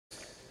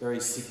very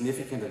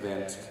significant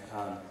event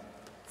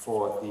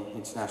for the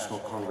International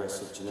Congress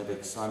of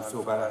Genetics. I'm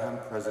Phil Batterham,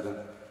 President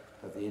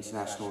of the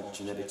International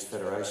Genetics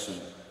Federation,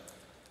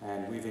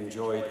 and we've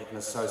enjoyed an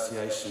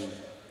association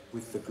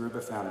with the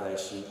Gruber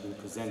Foundation in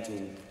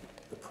presenting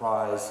the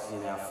prize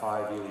in our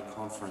 5-yearly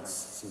conference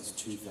since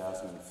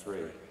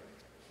 2003.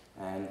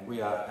 And we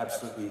are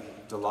absolutely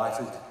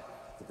delighted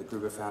that the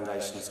Gruber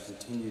Foundation has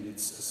continued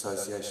its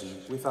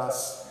association with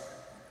us,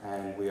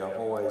 and we are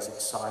always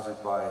excited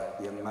by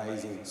the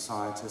amazing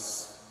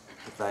scientists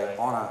that they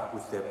honour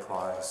with their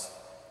prize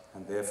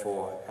and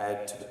therefore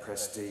add to the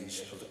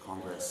prestige of the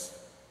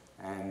Congress.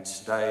 And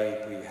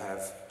today we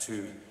have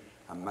two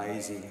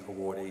amazing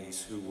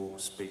awardees who will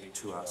speak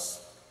to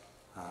us.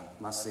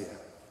 Marcia.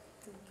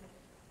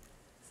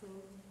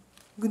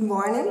 Good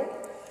morning.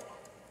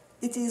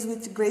 It is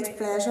with great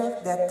pleasure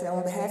that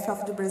on behalf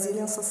of the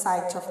Brazilian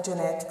Society of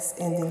Genetics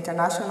and the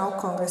International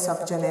Congress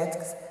of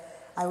Genetics,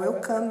 I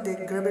welcome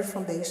the Gruber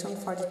Foundation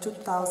for the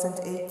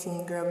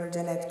 2018 Gruber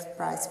Genetics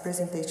Prize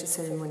presentation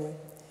ceremony.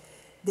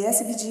 The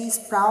SBG is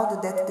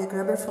proud that the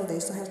Gruber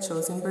Foundation has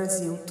chosen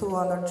Brazil to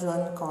honor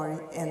Joanne, Chory,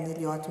 and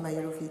Elliot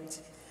Meyerowitz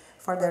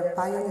for their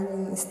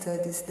pioneering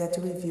studies that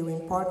reveal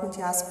important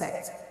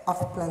aspects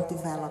of plant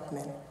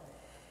development.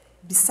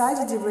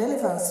 Besides the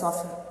relevance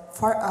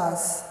for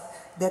us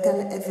that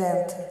an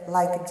event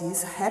like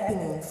this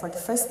happening for the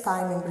first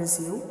time in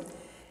Brazil,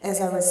 as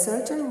a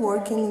researcher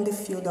working in the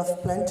field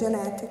of plant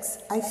genetics,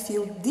 I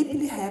feel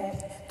deeply happy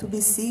to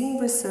be seeing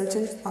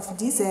researchers of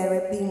this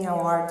area being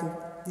awarded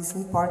this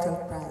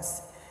important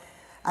prize.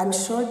 I'm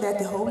sure that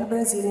the whole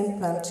Brazilian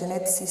plant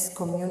geneticists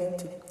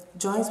community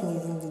joins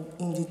me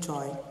in the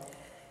joy.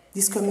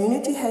 This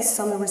community has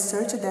some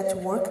researchers that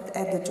worked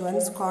at the Joanne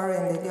Chory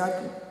and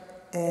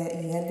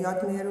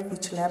Elliot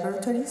Meyerowitz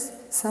laboratories,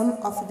 some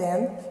of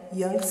them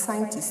young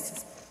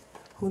scientists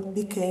who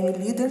became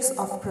leaders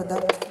of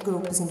product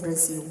groups in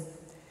Brazil.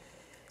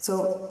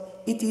 So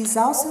it is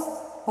also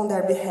on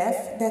their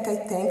behalf that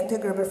I thank the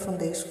Gruber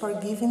Foundation for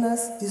giving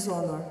us this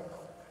honor.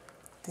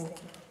 Thank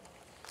you.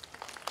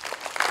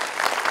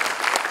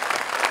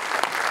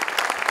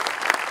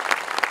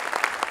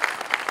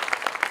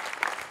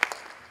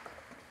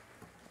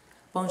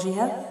 Bom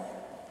dia.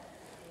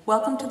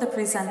 Welcome to the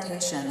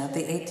presentation of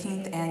the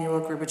 18th Annual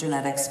Gruber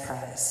Genetics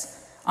Prize,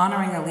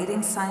 honoring a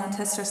leading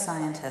scientist or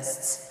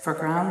scientists for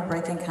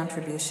groundbreaking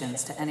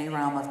contributions to any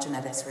realm of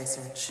genetics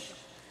research.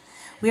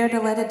 We are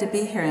delighted to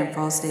be here in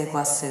Foz de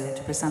Iguaçu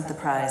to present the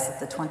prize at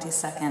the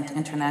 22nd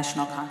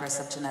International Congress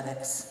of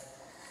Genetics.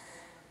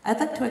 I'd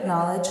like to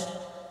acknowledge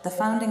the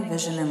founding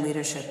vision and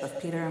leadership of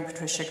Peter and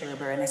Patricia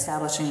Gruber in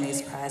establishing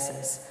these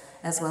prizes,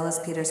 as well as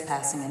Peter's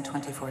passing in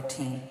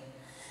 2014.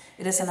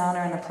 It is an honor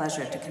and a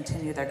pleasure to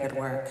continue their good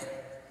work.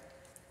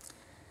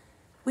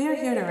 We are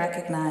here to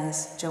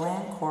recognize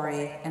Joanne,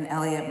 Chory, and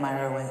Elliot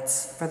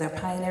Meyerowitz for their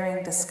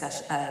pioneering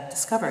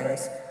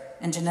discoveries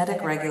in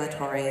genetic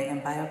regulatory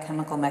and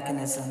biochemical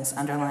mechanisms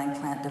underlying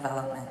plant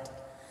development.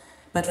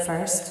 But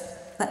first,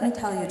 let me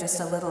tell you just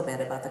a little bit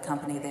about the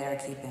company they are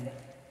keeping.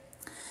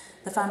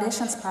 The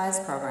Foundation's prize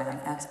program,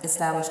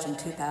 established in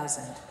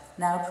 2000,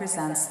 now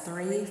presents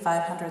 3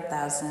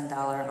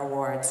 $500,000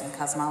 awards in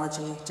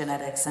cosmology,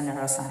 genetics, and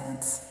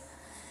neuroscience.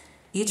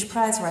 Each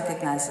prize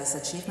recognizes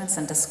achievements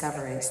and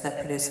discoveries that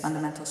produce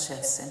fundamental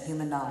shifts in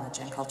human knowledge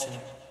and culture.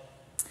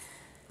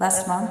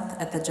 Last month,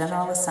 at the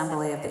General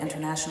Assembly of the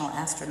International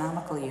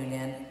Astronomical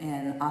Union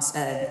in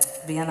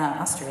Vienna,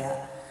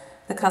 Austria,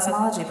 the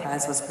Cosmology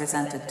Prize was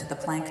presented to the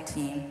Planck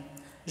team,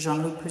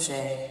 Jean-Luc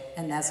Puget,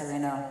 and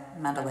Nazareno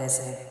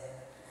Mandolese.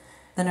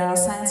 The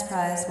Neuroscience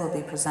Prize will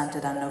be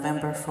presented on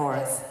November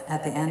 4th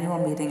at the annual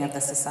meeting of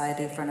the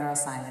Society for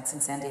Neuroscience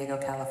in San Diego,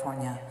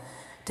 California,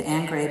 to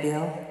Anne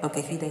Grabiel,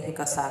 Okehide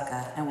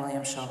Hikosaka, and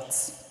William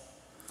Schultz.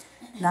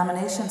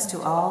 Nominations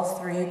to all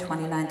 3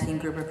 2019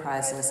 Gruber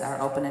Prizes are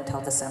open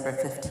until December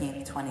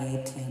 15,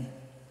 2018.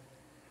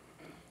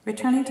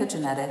 Returning to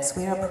genetics,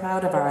 we are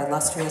proud of our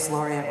illustrious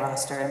laureate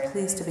roster and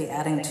pleased to be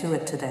adding to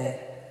it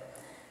today.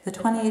 The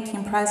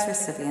 2018 prize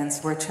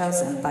recipients were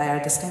chosen by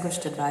our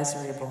distinguished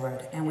advisory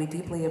board, and we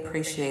deeply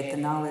appreciate the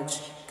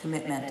knowledge,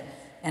 commitment,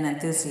 and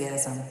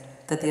enthusiasm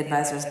that the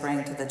advisors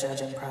bring to the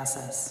judging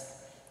process.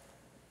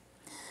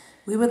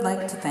 We would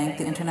like to thank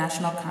the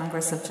International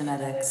Congress of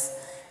Genetics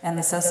and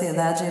the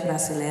Sociedade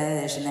Brasileira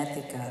de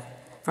Genética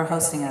for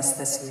hosting us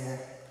this year.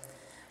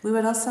 We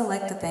would also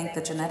like to thank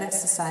the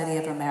Genetics Society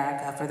of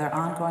America for their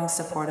ongoing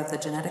support of the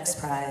Genetics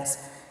Prize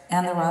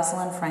and the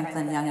Rosalind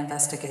Franklin Young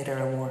Investigator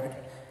Award,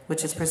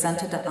 which is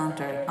presented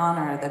to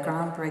honor the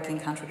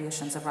groundbreaking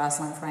contributions of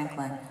Rosalind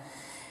Franklin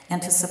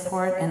and to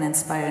support and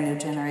inspire new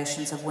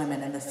generations of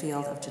women in the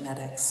field of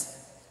genetics.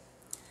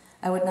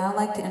 I would now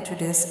like to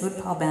introduce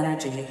Utpal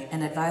Banerjee,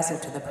 an advisor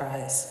to the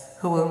prize,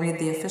 who will read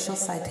the official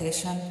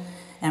citation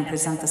and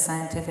present the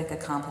scientific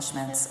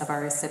accomplishments of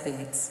our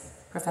recipients.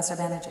 Professor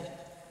Banerjee.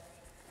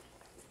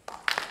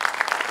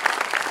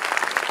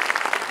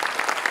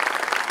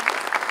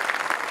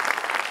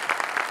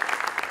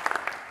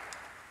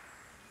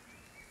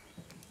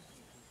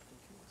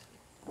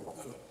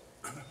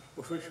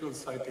 official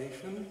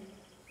citation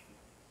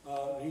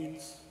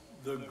reads,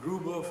 the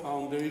Gruber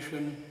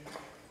Foundation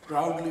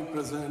proudly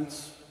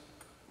presents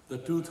the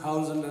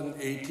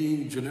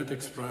 2018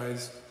 Genetics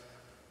Prize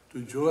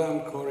to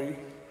Joanne, Chory,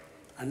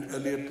 and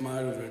Elliot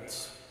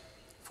Meyerowitz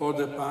for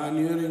their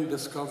pioneering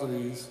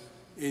discoveries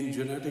in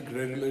genetic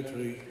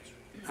regulatory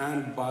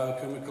and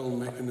biochemical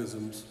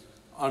mechanisms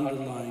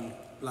underlying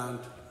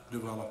plant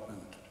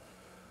development.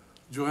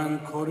 Joanne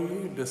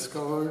Chory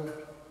discovered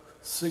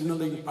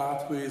signaling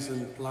pathways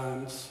in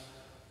plants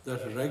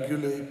that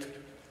regulate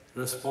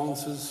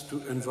responses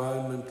to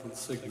environmental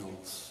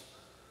signals.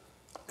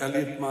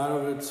 Elliot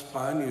Meyerowitz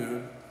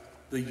pioneered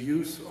the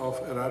use of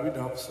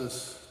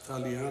Arabidopsis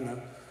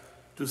thaliana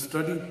to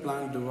study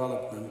plant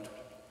development,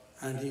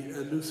 and he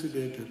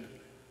elucidated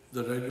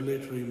the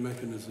regulatory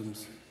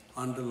mechanisms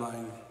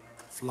underlying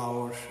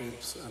flower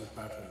shapes and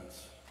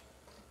patterns.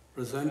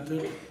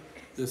 Presented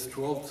this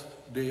 12th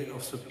day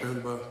of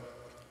September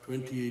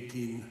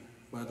 2018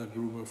 by the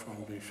Gruber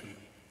Foundation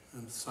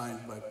and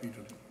signed by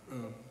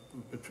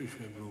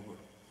Patricia Gruber.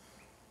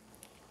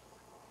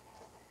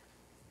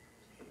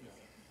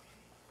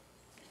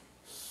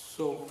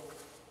 So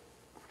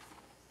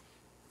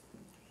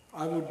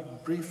I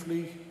would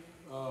briefly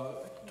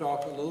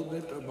talk a little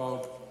bit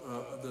about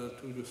the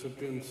two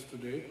recipients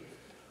today.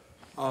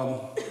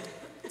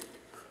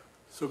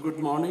 So good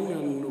morning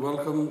and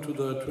welcome to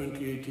the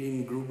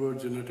 2018 Gruber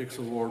Genetics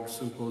Award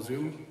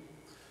Symposium.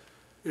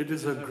 It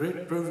is a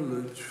great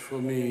privilege for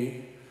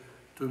me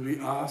to be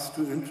asked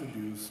to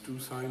introduce two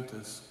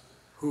scientists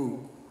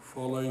who,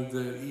 following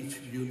their each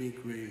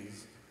unique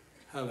ways,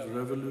 have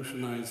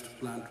revolutionized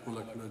plant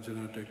molecular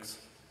genetics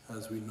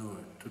as we know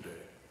it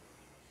today.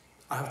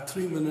 I have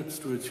 3 minutes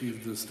to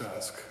achieve this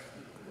task.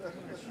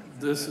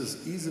 This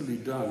is easily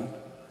done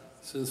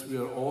since we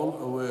are all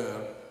aware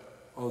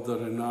of the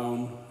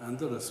renown and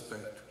the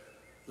respect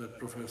that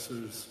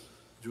Professors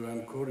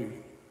Joanne Chory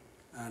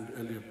and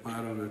Elliot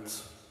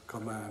Meyerowitz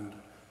command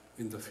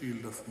in the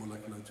field of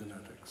molecular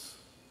genetics.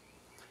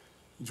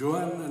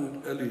 Joanne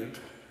and Elliot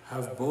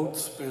have both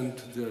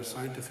spent their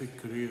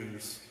scientific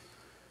careers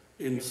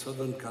in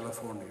Southern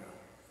California.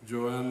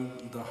 Joanne,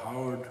 the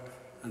Howard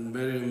and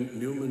Miriam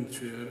Newman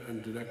Chair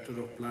and Director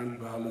of Plant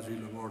Biology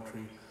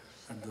Laboratory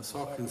at the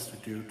Salk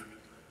Institute,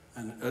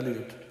 and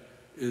Elliot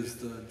is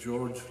the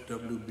George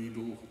W.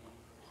 Beadle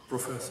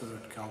Professor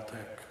at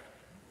Caltech.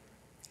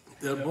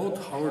 They're both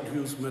Howard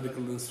Hughes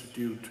Medical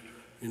Institute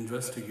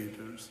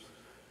investigators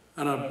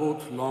and are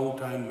both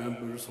longtime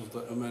members of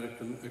the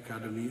American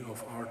Academy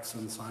of Arts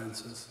and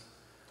Sciences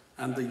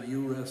and the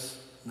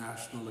U.S.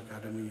 National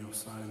Academy of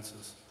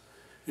Sciences.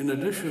 In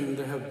addition,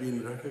 they have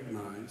been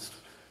recognized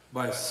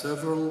by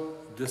several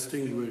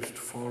distinguished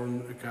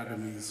foreign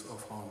academies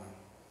of honor.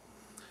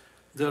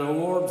 Their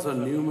awards are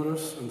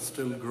numerous and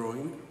still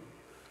growing.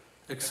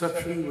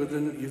 Exception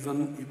within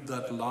even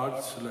that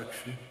large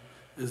selection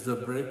is the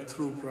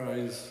Breakthrough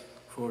Prize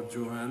for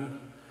Joanne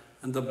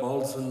and the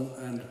Balzan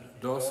and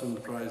Dawson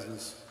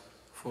Prizes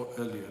for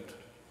Elliot.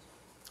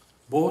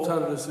 Both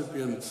are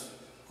recipients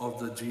of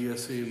the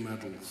GSA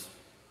medals.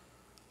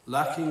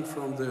 Lacking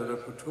from their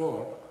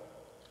repertoire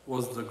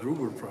was the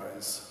Gruber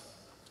Prize,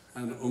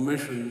 an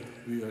omission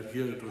we are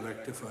here to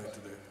rectify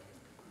today.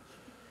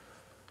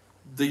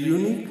 The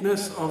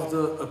uniqueness of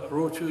the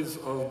approaches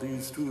of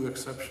these two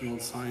exceptional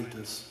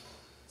scientists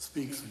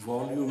speaks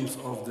volumes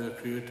of their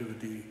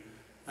creativity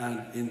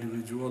and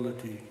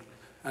individuality,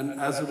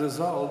 and as a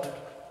result,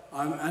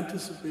 I'm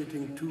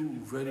anticipating two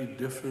very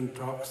different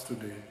talks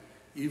today,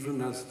 even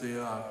as they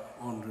are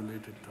on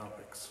related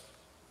topics.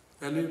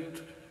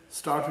 Elliot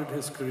started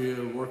his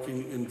career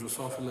working in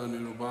Drosophila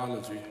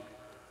neurobiology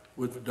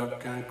with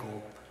Doug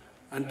Cankel,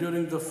 and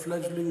during the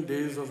fledgling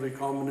days of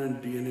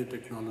recombinant DNA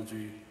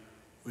technology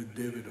with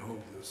David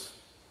Hogness.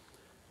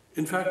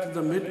 In fact, in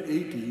the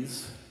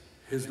mid-80s,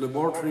 his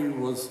laboratory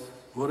was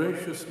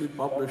voraciously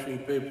publishing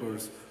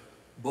papers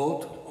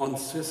both on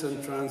cis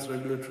and trans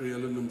regulatory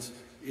elements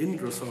in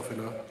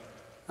Drosophila,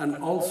 and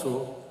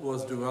also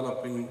was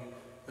developing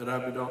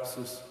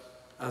Arabidopsis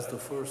as the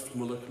first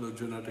molecular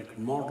genetic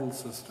model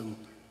system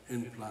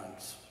in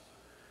plants.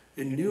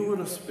 In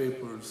numerous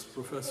papers,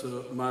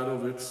 Professor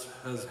Meyerowitz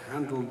has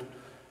handled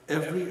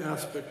every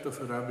aspect of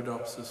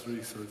Arabidopsis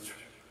research,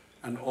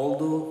 and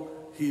although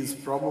he is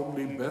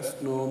probably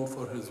best known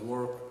for his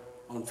work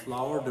on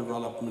flower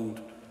development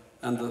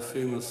and the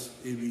famous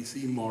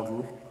ABC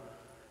model,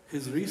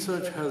 his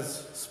research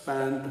has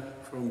spanned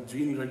from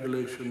gene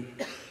regulation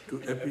to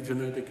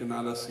epigenetic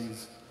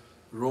analyses,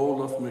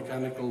 role of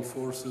mechanical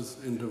forces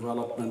in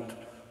development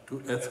to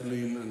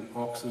ethylene and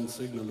auxin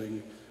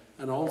signaling,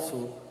 and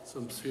also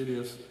some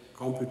serious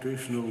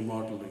computational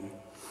modeling.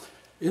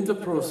 In the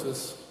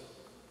process,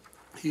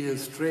 he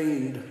has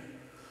trained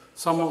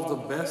some of the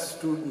best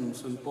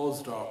students and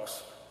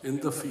postdocs in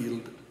the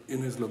field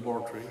in his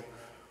laboratory,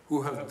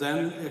 who have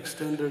then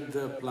extended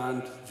their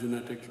plant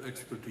genetics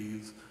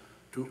expertise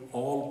to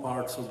all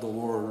parts of the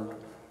world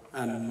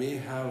and many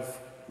have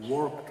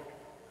worked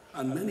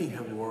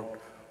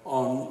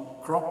on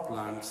crop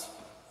plants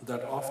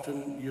that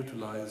often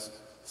utilize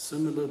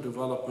similar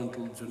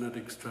developmental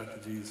genetic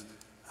strategies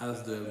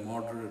as their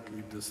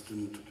moderately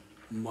distant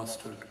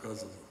mustard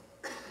cousin.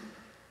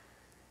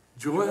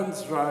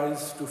 Joanne's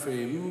rise to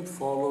fame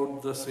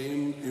followed the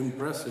same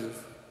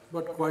impressive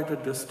but quite a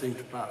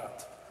distinct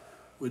path.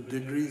 With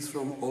degrees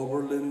from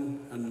Oberlin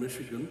and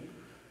Michigan,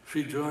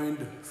 she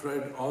joined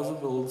Fred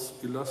Ozabel's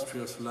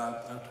illustrious lab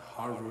at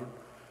Harvard,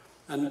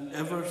 and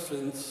ever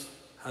since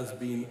has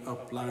been a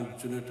plant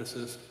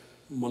geneticist,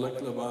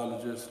 molecular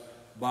biologist,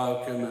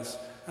 biochemist,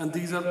 and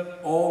these are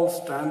all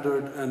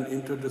standard and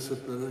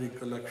interdisciplinary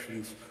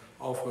collections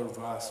of her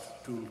vast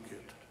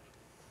toolkit.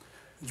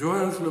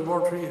 Joanne's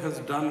laboratory has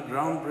done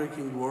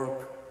groundbreaking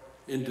work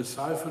in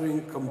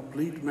deciphering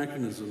complete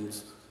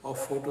mechanisms of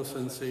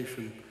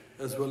photosensation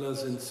as well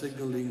as in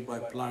signaling by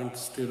plant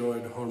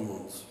steroid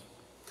hormones.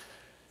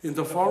 In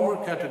the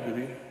former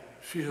category,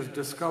 she has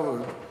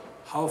discovered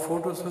how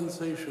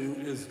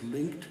photosensation is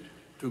linked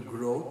to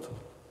growth,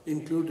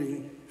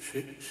 including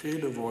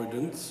shade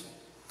avoidance,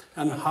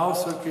 and how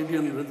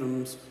circadian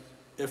rhythms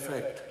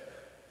affect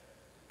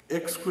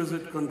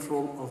exquisite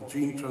control of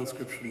gene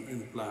transcription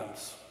in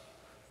plants.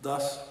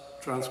 Thus,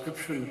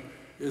 transcription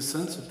is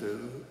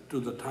sensitive to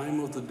the time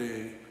of the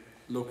day,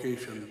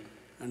 location,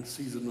 and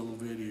seasonal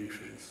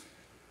variations.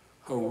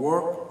 Her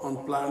work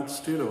on plant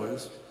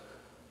steroids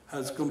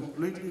has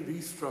completely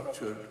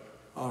restructured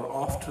our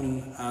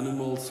often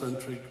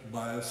animal-centric,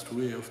 biased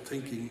way of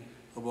thinking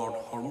about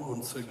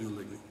hormone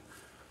signaling.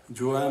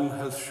 Joanne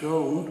has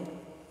shown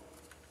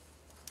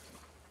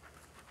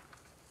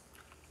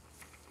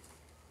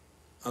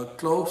a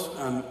close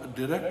and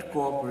direct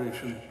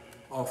cooperation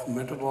of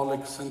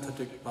metabolic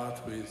synthetic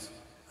pathways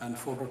and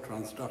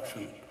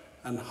phototransduction,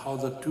 and how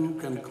the two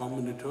can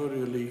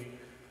combinatorially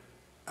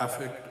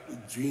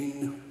affect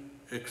gene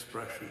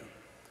expression.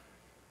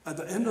 At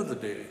the end of the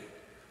day,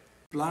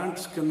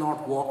 plants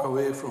cannot walk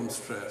away from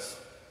stress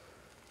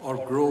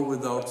or grow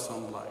without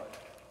sunlight.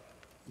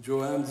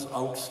 Joanne's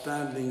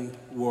outstanding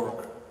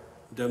work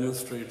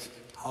demonstrates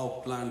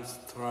how plants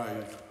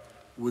thrive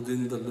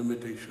within the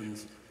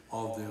limitations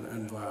of their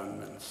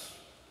environments.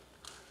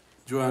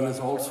 Joanne is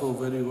also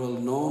very well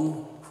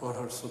known for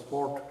her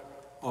support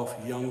of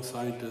young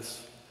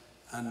scientists,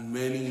 and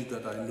many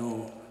that I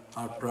know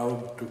are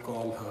proud to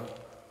call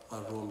her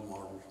a role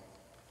model.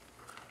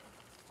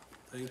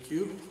 Thank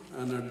you,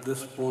 and at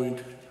this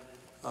point,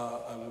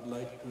 I would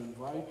like to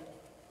invite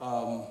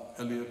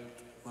Elliot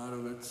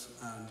Meyerowitz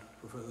and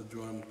Professor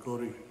Joanne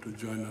Chory to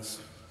join us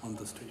on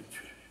the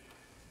stage.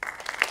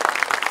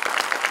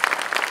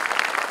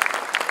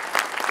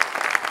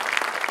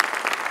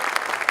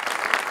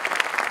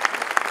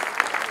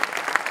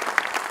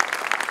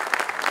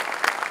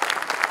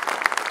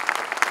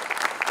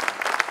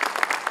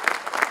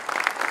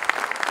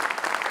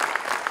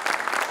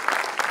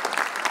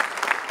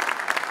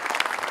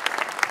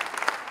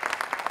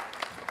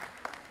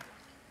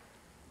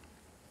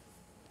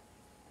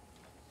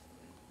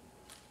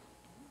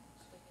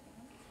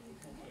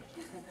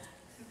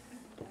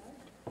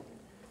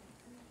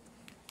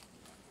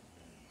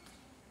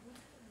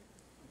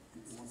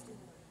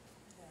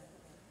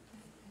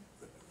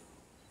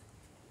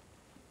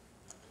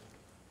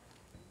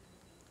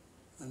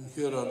 And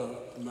here are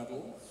the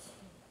medals.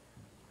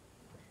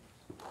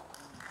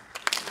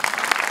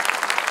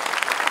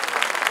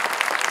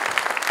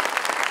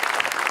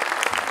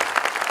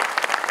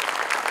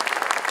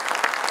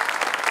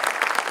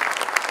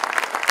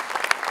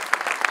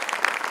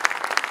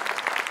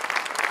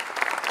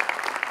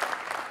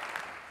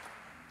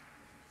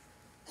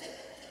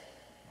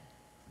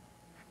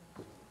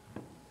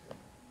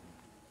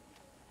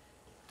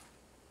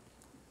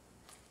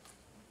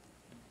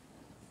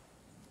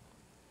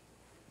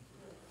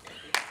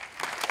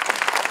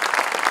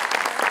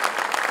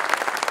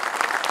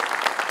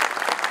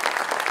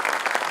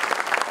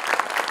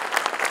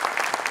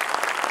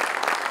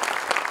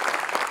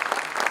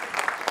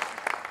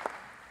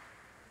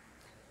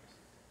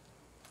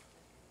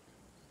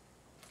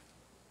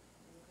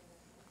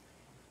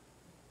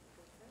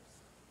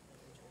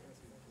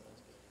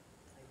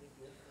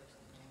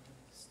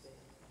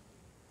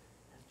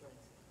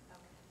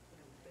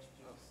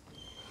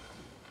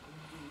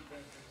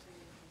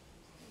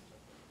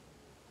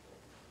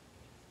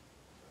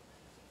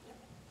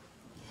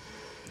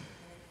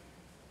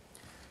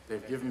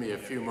 They've given me a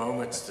few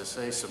moments to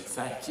say some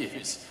thank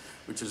yous,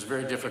 which is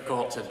very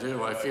difficult to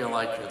do. I feel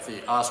like at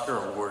the Oscar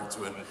Awards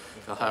when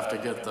they'll have to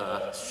get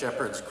the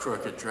shepherd's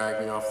crook and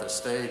drag me off the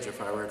stage if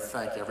I were to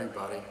thank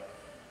everybody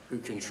who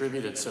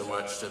contributed so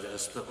much to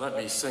this. But let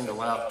me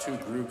single out two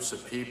groups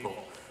of people.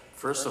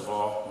 First of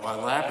all, my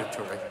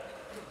laboratory.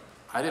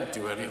 I didn't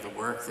do any of the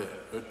work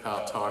that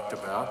Utpal talked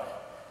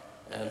about,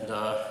 and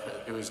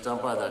it was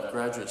done by the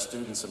graduate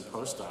students and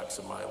postdocs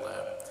in my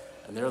lab.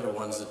 And they're the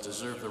ones that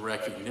deserve the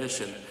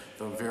recognition.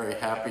 I'm very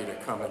happy to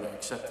come and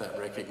accept that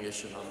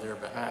recognition on their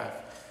behalf.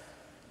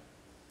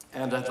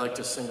 And I'd like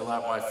to single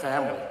out my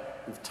family,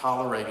 who've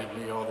tolerated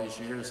me all these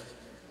years.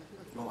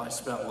 Well, I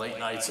spent late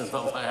nights in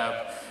the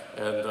lab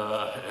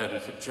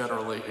and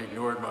generally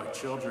ignored my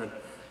children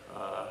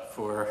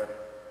for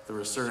the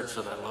research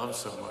that I love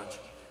so much.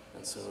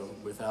 And so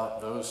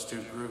without those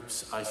two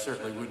groups, I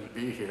certainly wouldn't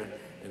be here.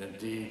 And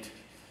indeed,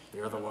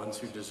 they're the ones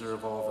who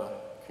deserve all the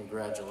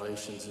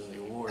congratulations in the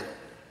award.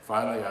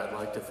 Finally, I'd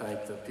like to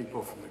thank the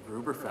people from the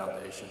Gruber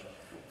Foundation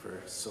for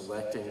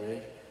selecting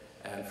me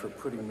and for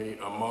putting me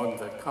among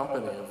the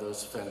company of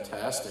those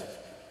fantastic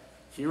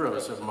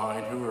heroes of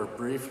mine who are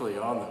briefly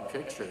on the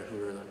picture,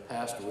 who are the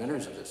past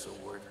winners of this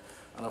award.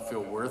 I don't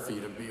feel worthy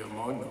to be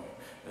among them.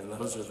 And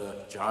those are the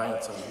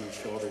giants on whose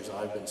shoulders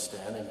I've been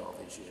standing all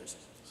these years.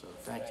 So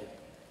thank you.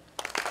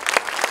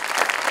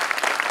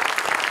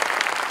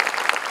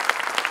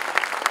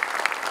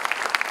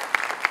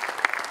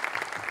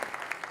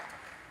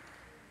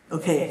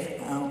 Okay,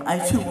 I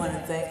too want to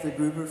thank the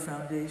Gruber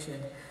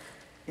Foundation,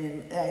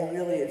 and I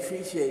really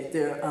appreciate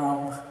their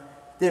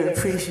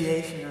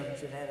appreciation of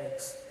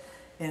genetics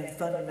and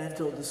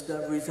fundamental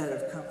discoveries that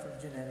have come from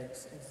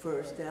genetics, and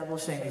for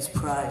establishing this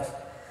prize.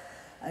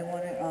 I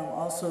want to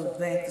also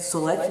thank the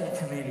selection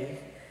committee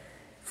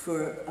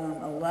for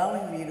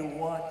allowing me to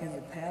walk in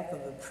the path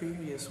of the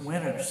previous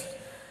winners,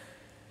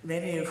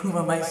 many of whom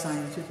are my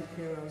scientific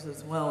heroes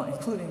as well,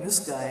 including this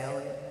guy,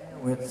 Elliot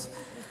Meyerowitz.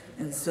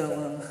 And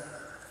so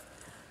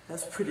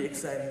that's pretty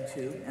exciting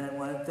too. And I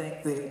want to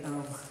thank the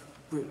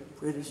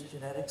British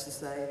Genetic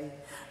Society,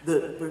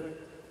 the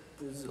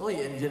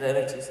Brazilian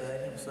Genetic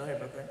Society, I'm sorry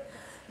about that,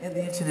 and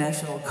the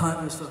International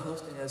Congress for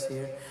hosting us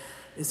here.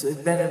 It's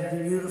been a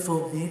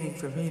beautiful meeting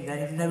for me.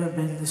 I've never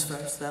been this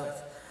far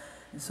south,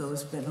 and so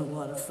it's been a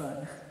lot of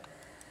fun.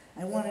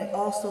 I want to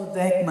also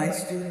thank my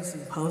students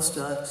and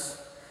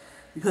postdocs,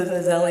 because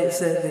as Elliot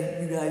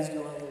said, you guys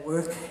do all the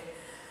work,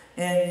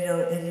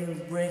 and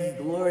you bring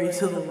glory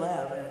to the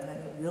lab, and I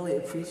really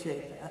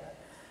appreciate that.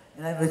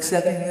 And I'm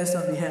accepting this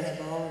on behalf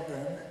of all of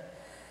them.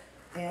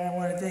 And I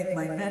want to thank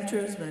my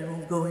mentors, but I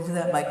won't go into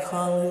that, my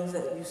colleagues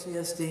at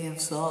UCSD and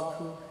Salk,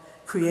 who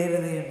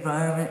created the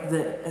environment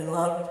that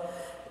allowed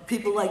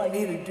people like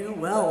me to do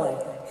well, I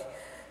think.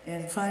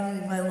 And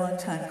finally, my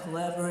longtime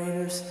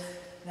collaborators,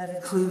 that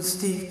includes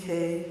Steve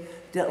Kay,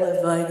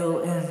 Detlef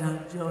Weigel,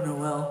 and Joe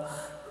Noel,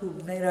 who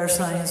made our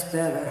science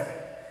better.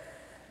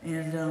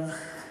 And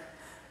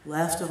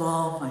last of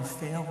all, my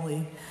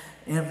family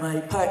and my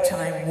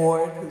part-time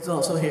ward, who's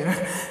also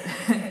here.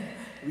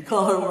 We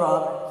call her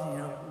Robin,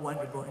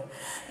 Wonder Boy.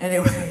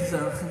 Anyways,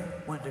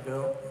 Wonder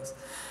Girl, yes.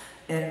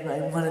 And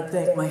I want to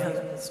thank my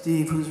husband,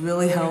 Steve, who's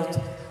really helped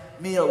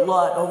me a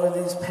lot over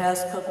these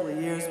past couple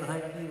of years when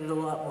I needed a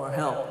lot more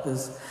help,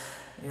 because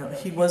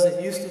he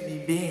wasn't used to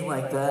me being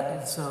like that,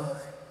 and so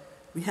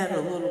we had a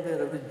little bit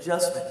of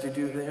adjustment to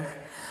do there.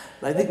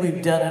 But I think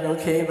we've done it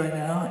okay by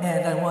now.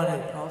 And I want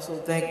to also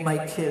thank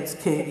my kids,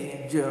 Katie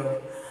and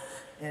Joe,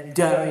 and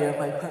Daria,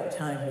 my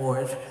part-time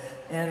ward,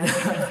 and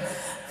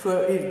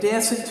for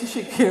dancing to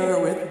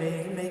Shakira with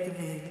me, making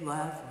me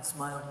laugh and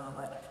smile and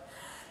all that.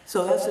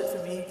 So that's it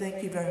for me.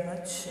 Thank you very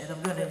much. And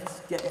I'm going to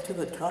get into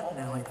the talk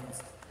now, I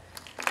guess.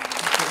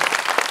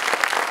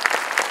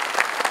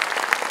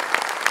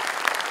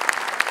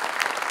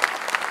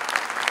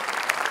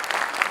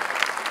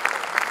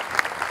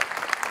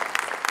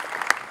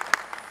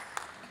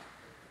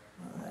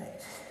 All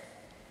right.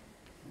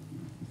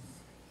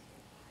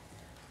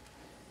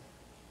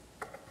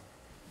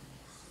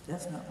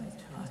 That's not my talk.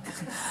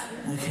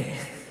 Okay.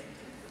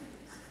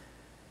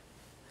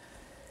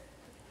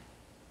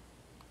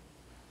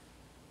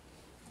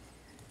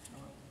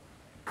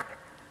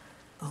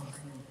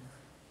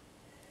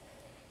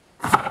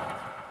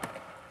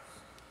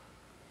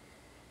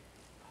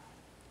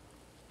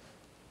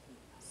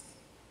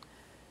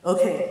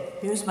 Okay,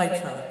 here's my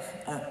talk,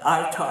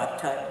 our talk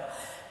title.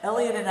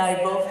 Elliot and I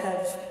both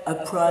have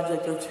a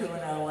project or two in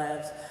our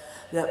labs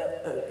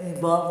that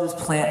involve this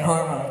plant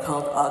hormone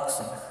called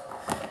auxin.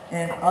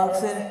 And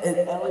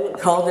auxin, Elliot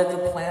called it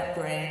the plant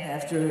brain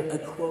after a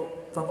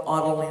quote from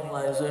Ottoline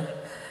Leiser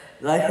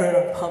that I heard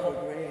on public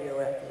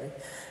radio, actually.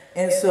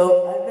 And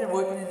so I've been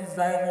working in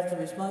environmental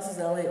responses.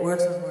 Elliot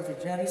works on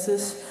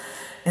morphogenesis.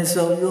 And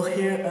so you'll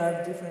hear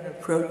different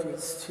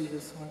approaches to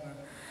this hormone.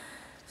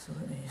 So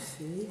let me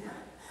see.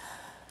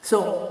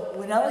 So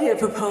when Elliot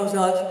proposed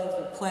auxin as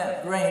the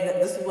plant brain,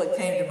 this is what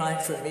came to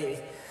mind for me.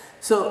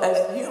 So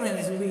as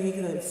humans, we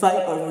either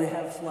fight or we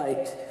have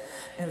flight.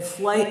 And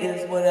flight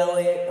is what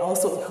Elliot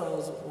also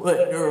calls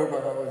what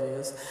neurobiology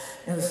is.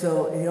 And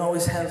so you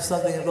always have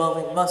something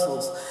involving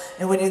muscles.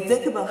 And when you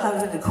think about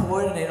having to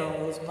coordinate all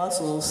those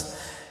muscles,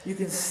 you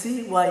can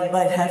see why you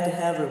might have to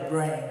have a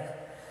brain.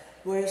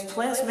 Whereas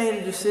plants made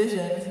a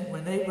decision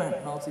when they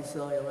went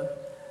multicellular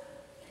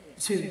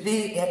to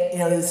be,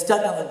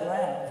 stuck on the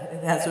ground.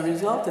 And as a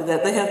result of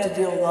that, they have to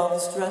deal with all the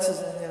stresses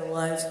in their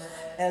lives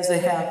as they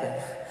happen.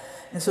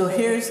 And so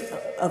here's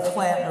a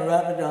plant,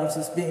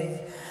 Arabidopsis, being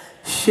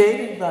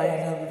shaded by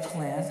another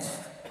plant,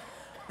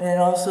 and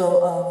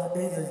also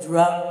either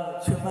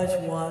drought, too much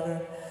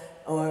water,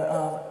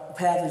 or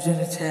pathogen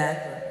attack,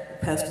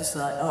 or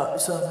pesticide, or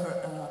some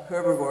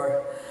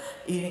herbivore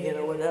eating it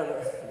or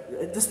whatever.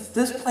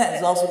 This plant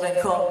has also been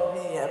called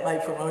me at my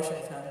promotion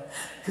time,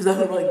 because I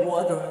would like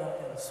walk around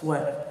in a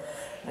sweat,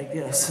 I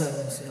guess.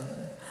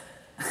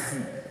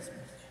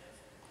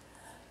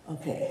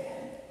 Okay.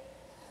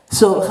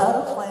 So how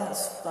do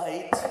plants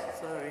fight?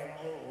 Sorry,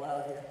 I'm a little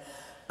loud here.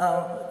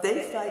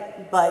 They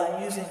fight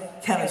by using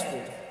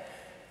chemistry,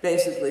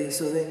 basically.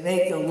 So they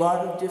make a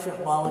lot of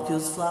different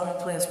molecules.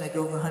 Flowering plants make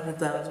over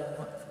 100,000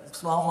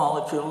 small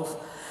molecules.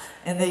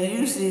 And they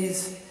use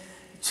these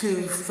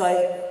to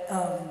fight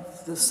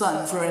the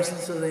sun, for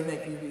instance, so they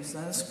make UV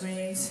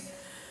sunscreens.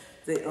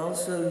 They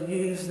also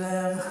use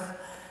them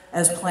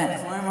as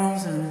plant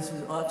hormones, and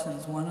auxin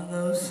is one of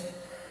those.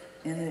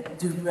 And they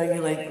do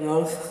regulate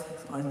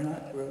growth, or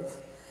not growth.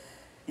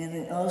 And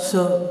they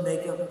also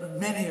make up,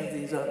 many of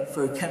these are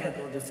for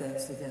chemical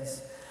defense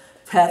against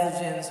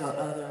pathogens or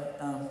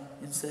other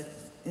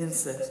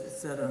insects,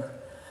 etc.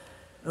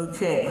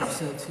 Okay,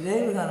 so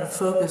today we're going to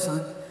focus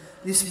on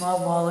these small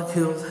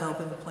molecules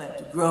helping the plant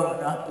to grow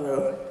or not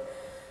grow.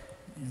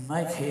 In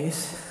my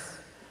case,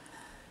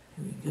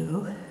 here we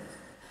go.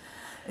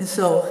 And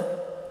so,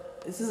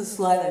 this is a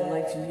slide I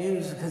like to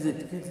use because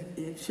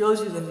it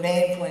shows you the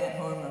main plant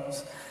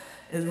hormones,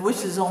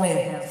 which is only a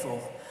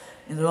handful.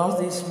 And they're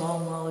all these small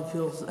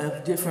molecules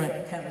of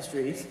different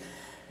chemistries.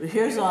 But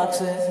here's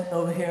auxin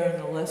over here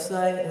on the left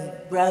side, and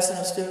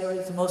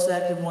steroids. The most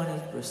active one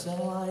is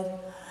brasinolide.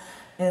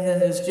 And then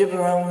there's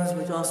gibberomas,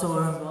 which also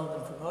are involved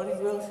in promoting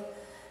growth.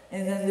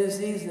 And then there's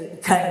these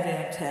that kind of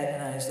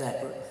antagonize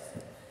that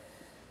growth.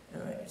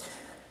 All right.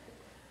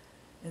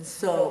 And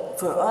so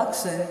for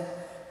auxin,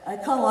 I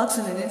call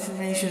auxin an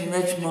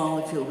information-rich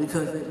molecule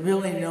because it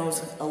really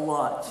knows a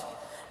lot,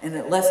 and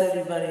it lets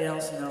everybody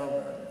else know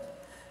about it.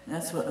 And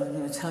that's what I'm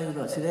going to tell you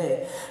about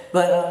today.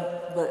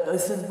 But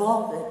it's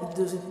involved,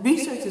 there's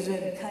research has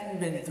been kind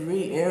of in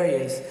 3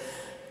 areas.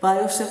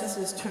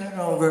 Biosynthesis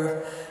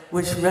turnover,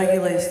 which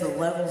regulates the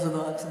levels of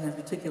auxin in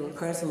particular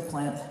parts of the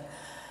plant.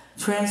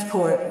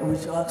 Transport,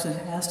 which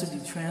auxin has to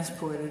be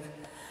transported.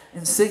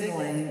 And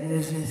signaling, and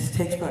it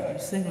takes part in the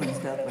signaling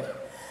pathway.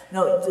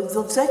 Now,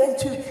 the second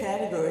 2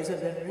 categories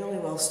have been really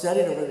well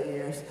studied over the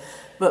years,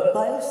 but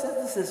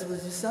biosynthesis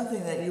was just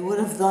something that you would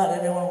have thought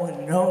anyone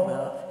would know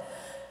about.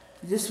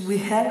 We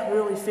hadn't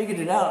really figured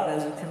it out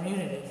as a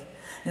community.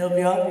 It'll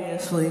be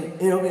obvious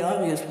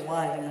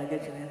why when I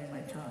get to the end of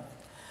my talk.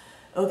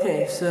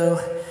 Okay, so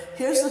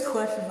here's the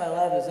question my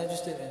lab is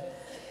interested in.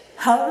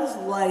 How does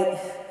light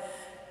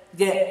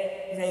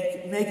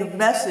make a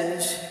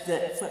message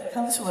that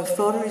comes from a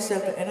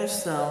photoreceptor in a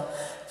cell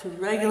to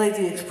regulate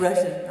the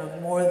expression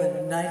of more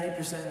than 90%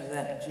 of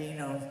that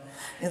genome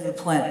in the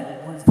plant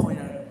at one point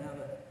or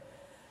another?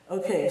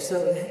 Okay,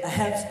 so I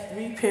have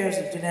 3 pairs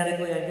of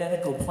genetically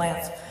identical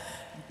plants,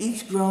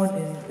 each grown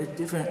in a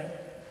different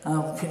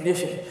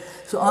condition.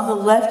 So on the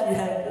left, you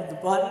have at the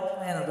bottom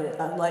plant of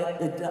a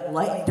light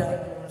and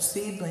dark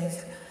seedling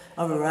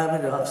of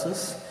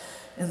Arabidopsis.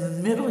 In the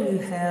middle, you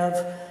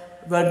have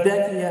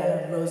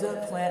Rudbeckia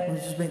rosette plant,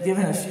 which has been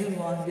given a few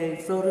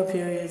long-day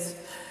photoperiods.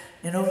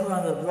 And over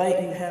on the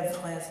right, you have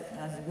plants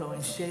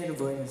undergoing shade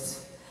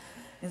avoidance.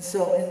 And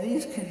so in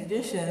these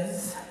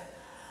conditions,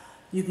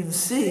 you can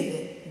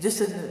see,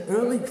 just in the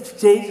early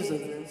stages of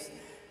this,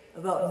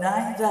 about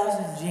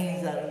 9,000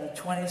 genes out of the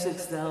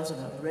 26,000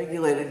 are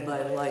regulated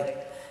by light,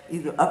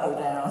 either up or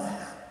down.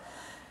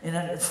 And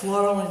under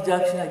floral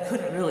induction, I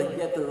couldn't really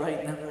get the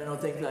right number, I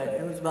don't think.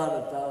 It was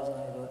about 1,000, I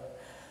thought.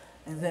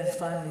 And then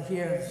finally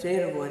here in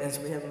shade avoidance,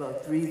 we have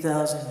about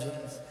 3,000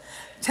 genes.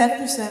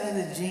 10% of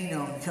the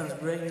genome becomes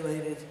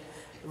regulated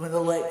when the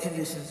light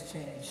conditions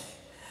change.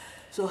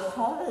 So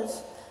how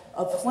does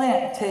a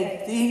plant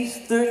take these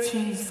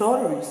 13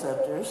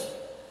 photoreceptors,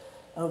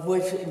 of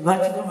which a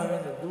bunch of them are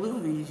in the blue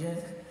region,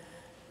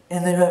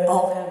 and they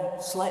all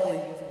have slightly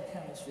different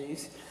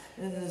chemistries,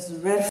 and there's the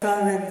red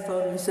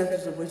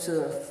photoreceptors, of which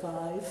there are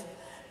 5,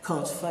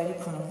 called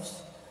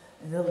phytochromes.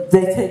 And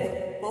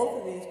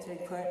both of these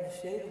take part in the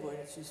shade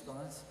avoidance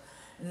response.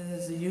 And then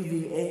there's the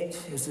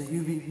UV8, there's the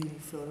UVB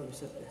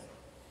photoreceptor.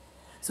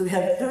 So we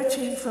have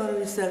 13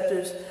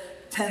 photoreceptors,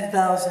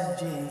 10,000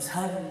 genes.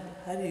 How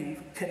do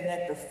you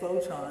connect a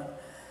photon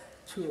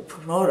to a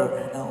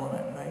promoter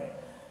element, right?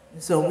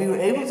 And so we were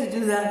able to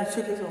do that. It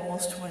took us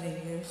almost 20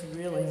 years,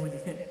 really, when you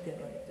get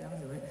right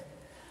down to it.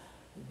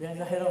 We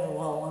banged our head on the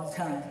wall a long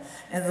time.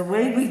 And the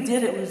way we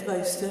did it was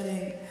by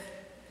studying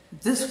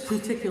this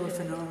particular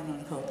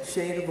phenomenon called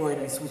shade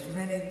avoidance, which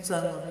many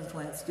sun-loving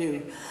plants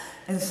do.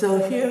 And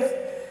so here,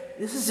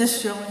 this is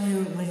just showing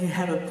you when you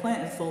have a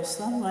plant in full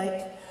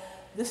sunlight,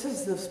 this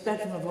is the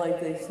spectrum of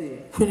light they see,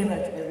 pretty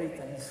much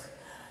everything.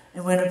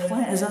 And when a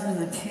plant is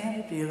under the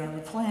canopy around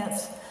the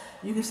plants,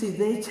 you can see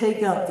they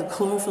take out the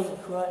chlorophyll and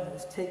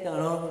carotenoids, take out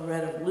all the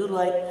red and blue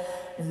light,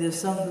 and there's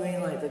some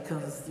green light that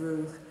comes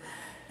through.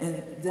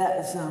 And that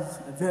is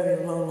a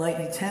very low light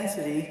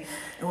intensity.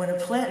 And when a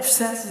plant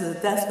senses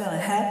that that's going to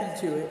happen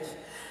to it,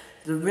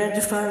 the red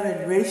to far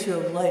red ratio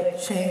of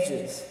light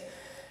changes.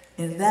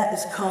 And that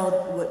is called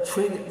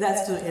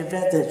that's the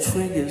event that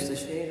triggers the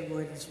shade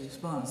avoidance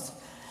response.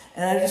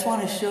 And I just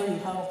want to show you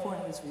how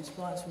important this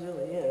response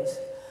really is.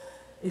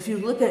 If you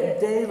look at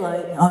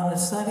daylight on a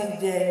sunny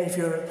day, if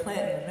you're a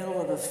plant in the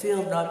middle of a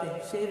field not being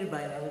shaded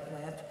by another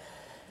plant,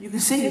 You can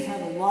see you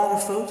have a lot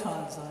of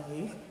photons on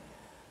you,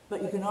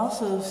 but you can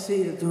also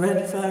see that the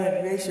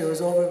red-to-far-red ratio is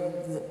over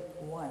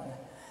 1.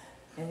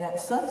 And at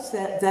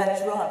sunset,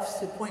 that drops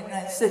to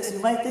 0.96. You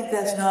might think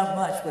that's not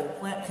much, but a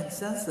plant can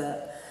sense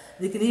that.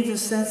 You can even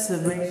sense the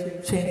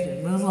ratio change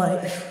in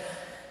moonlight.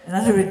 And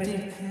under a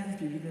deep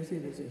canopy, you can see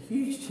there's a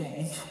huge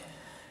change.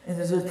 And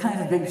there's a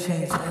kind of big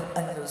change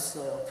under the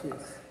soil, too.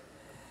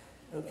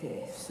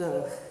 Okay,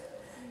 so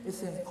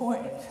it's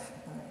important.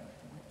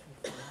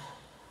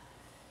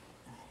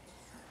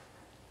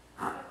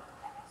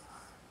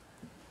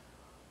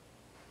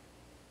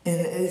 And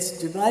it's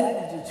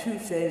divided into 2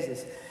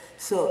 phases.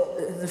 So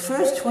in the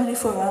first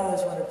 24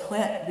 hours, when a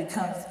plant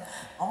becomes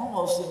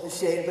almost in the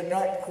shade, but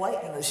not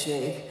quite in the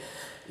shade,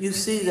 you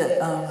see that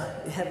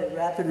you have a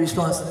rapid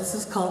response. And this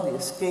is called the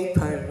escape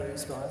part of the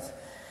response.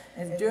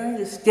 And during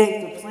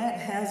escape, the plant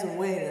has a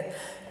way to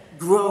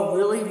grow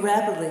really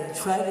rapidly and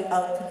try to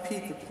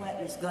outcompete the plant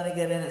that's going to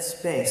get in its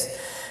space.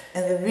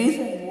 And the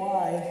reason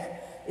why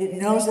it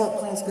knows that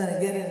plant's going to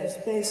get in its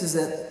space is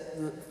that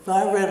the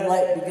far red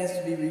light begins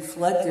to be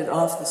reflected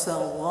off the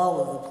cell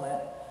wall of the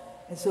plant.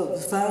 And so the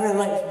far red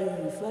light is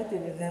being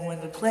reflected, and then when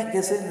the plant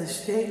gets in the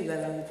shade of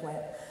that other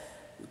plant,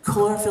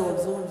 chlorophyll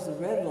absorbs the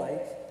red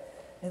light,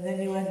 and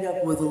then you end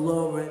up with a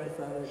low red to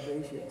far red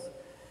ratio.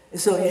 And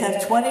so you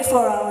have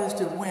 24 hours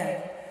to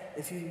win.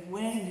 If you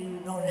win, you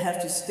don't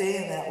have to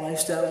stay in that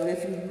lifestyle, but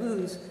if you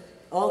lose,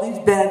 all these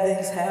bad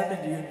things happen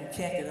to you and you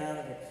can't get out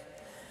of it.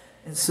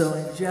 And so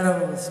in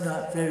general, it's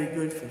not very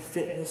good for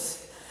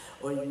fitness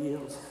or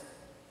yield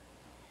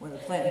when a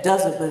plant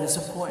does it, but it's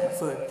important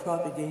for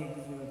propagating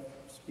your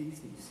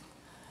species.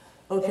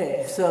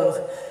 Okay,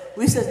 so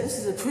we said this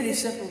is a pretty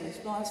simple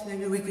response.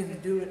 Maybe we can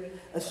do it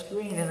a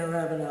screen in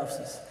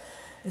Arabidopsis.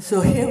 And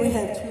so here we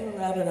have 2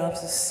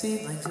 Arabidopsis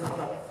seedlings,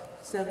 about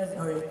 7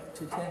 or 8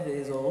 to 10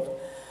 days old.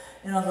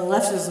 And on the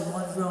left is the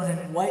one grown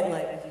in white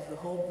light, which is the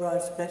whole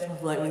broad spectrum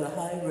of light with a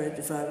high red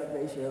to far red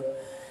ratio.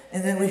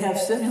 And then we have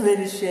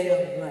simulated shade on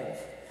the right.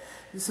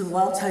 This is a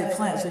wild-type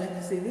plant, so you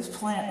can see this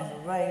plant on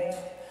the right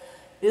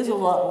is a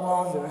lot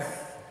longer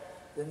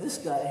than this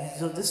guy,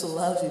 so this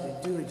allows you to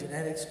do a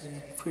genetic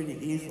screen pretty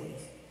easily.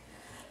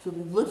 So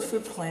we looked for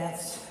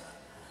plants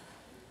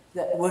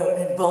that were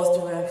in both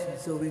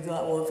directions. So we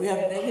thought, well, if we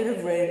have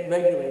negative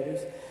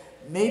regulators,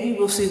 maybe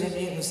we'll see the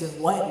mutants in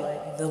white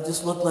light, and they'll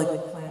just look like the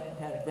plant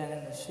had been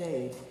in the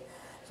shade.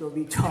 So it'll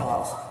be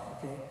tall,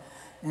 okay?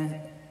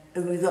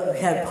 And we thought we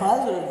had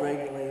positive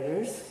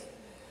regulators,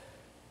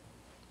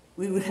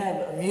 we would have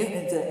a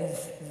mutant that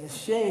in the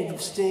shade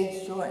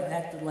stayed short and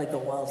acted like a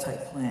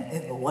wild-type plant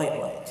in the white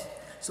light.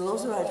 So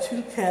those are our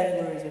 2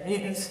 categories of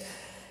mutants,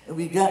 and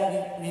we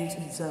got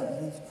mutants out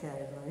in each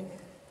category.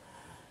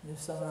 They're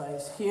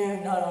summarized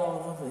here, not all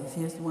of them, but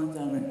here's the ones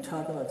I'm going to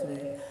talk about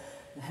today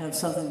that have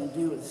something to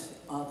do with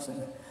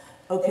auxin.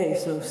 Okay,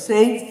 so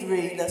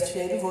SAVE3, that's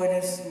shade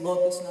avoidance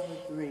locus number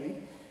 3.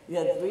 You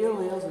have 3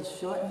 alleles, it's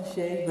short in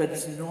shade, but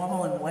it's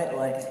normal in white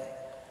light.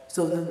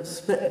 So it's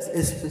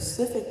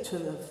specific to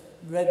the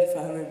red to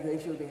far red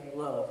ratio being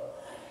low.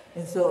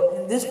 And so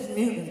in this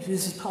mutant,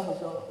 this is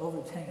published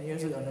over 10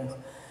 years ago now,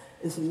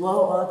 is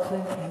low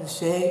auxin in the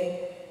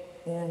shade,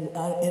 and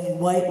in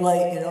white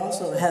light it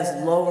also has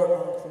lower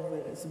auxin,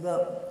 but it's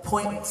about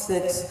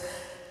 0.6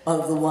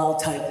 of the wild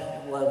type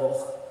level.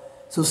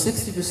 So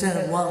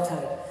 60% of wild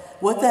type.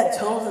 What that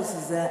tells us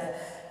is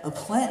that a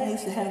plant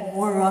needs to have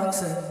more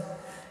auxin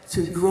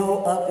to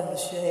grow up in the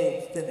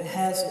shade than it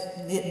has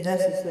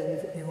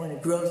necessary when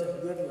it grows in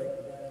good light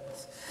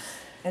environments.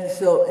 And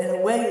so, in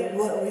a way,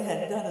 what we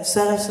had done is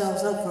set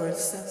ourselves up for a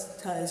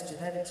sensitized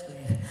genetic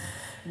screen.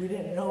 We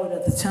didn't know it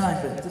at the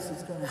time, but this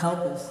is going to help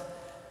us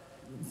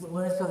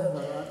learn something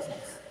about auxin.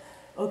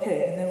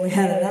 Okay, and then we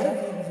had another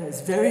mutant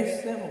that's very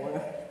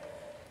similar,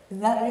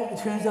 and that mutant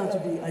turns out to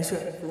be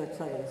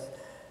isoprenotitis.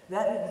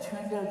 That mutant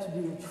turned out to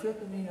be a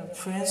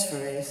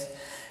tripaminotransferase,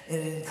 and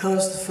it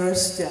encodes the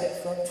first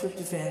step from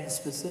tryptophan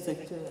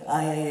specific to the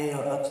IAA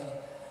or auxin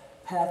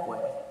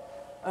pathway.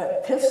 All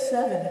right,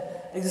 PIF7,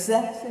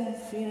 exact same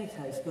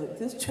phenotypes, but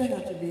this turned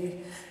out to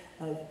be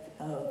a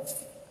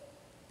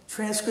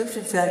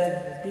transcription factor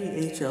in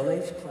the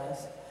BHLH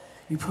class.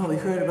 You probably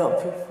heard about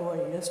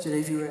PIF4 yesterday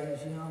if you were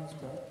at Joanne's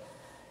class.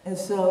 And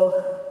so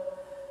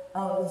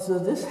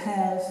this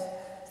has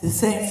the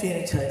same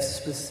phenotypes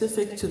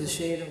specific to the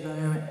shade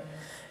environment,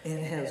 and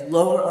it has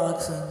lower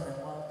auxin than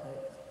wild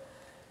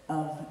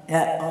type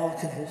at all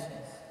conditions.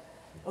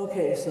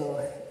 Okay, so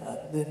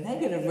the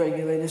negative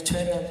regulators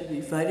turned out to be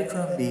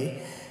phytochrome B,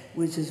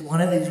 which is one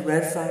of these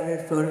red fire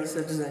red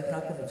photoreceptors I'm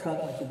not going to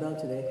talk much about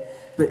today,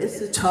 but it's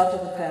the top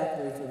of the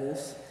pathway for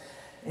this.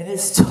 And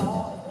it's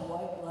tall in the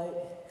white light,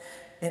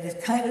 and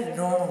it's kind of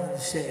normal in the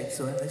shade.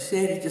 So in the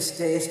shade, it just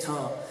stays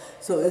tall.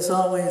 So it's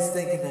always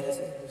thinking that it's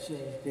in the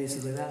shade,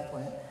 basically, that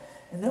plant.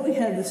 And then we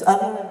had this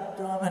other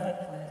dominant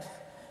plant,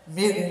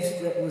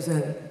 mutant, that was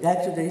an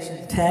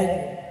activation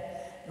tag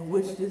in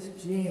which this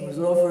gene was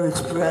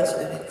overexpressed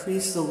and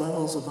increased the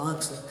levels of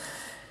auxin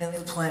in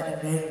the plant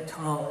and made it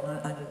tall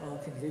under all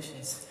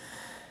conditions.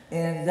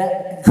 And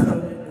that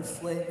encoded the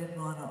flavin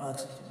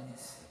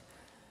monooxygenase.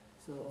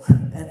 So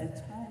at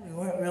the time, we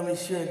weren't really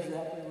sure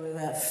exactly where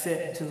that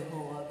fit into the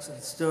whole oxen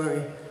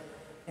story.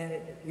 And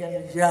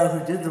Yan Zhao,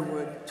 who did the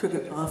work, took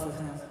it off of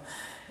him,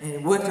 and he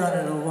worked on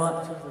it a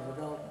lot in terms of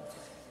development.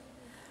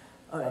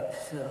 All right,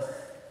 so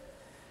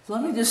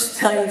let me just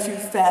tell you a few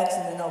facts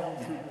and then I'll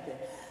conclude. Okay.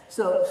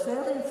 So,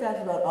 salient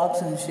facts about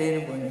oxen and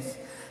shade avoidance.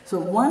 So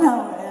 1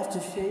 hour after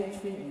shade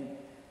treatment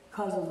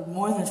causes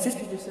more than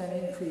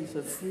 50% increase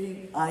of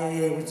free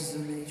IAA, which is a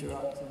major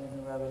oxen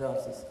in the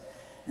Arabidopsis.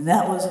 And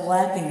that was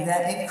lacking,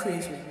 that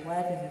increase was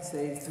lacking in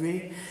SAVE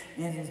 3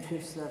 and in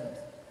PIF 7.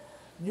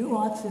 New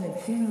oxen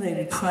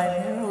accumulated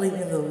primarily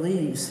in the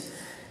leaves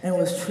and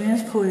was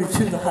transported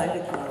to the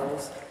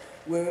hydrocotyls,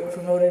 where it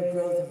promoted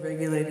growth and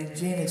regulated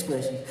gene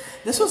expression.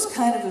 This was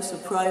kind of a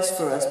surprise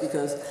for us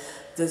because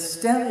the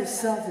stem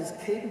itself is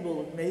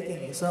capable of making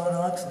its own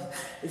oxen.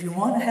 If you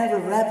want to have a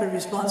rapid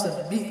response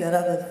and beat that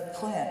other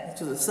plant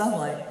into the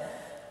sunlight,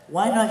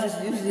 why not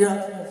just use the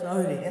oxen that's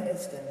already in the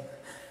stem?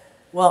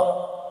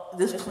 Well,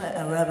 this plant,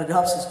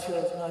 Arabidopsis,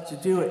 chose not to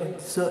do it, and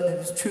so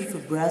it's true for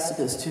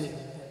brassicas too.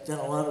 I've done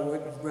a lot of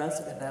work with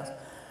brassica now.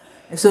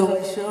 And so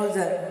we showed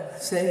that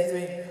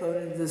SAVE3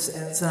 encoded this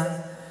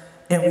enzyme,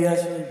 and we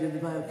actually did the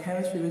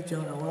biochemistry with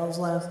Jonah Wells'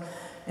 labs.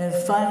 And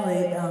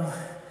finally,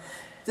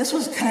 this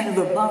was kind of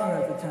a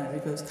bummer at the time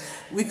because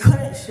we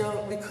couldn't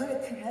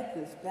connect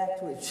this back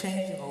to a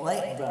change in the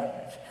light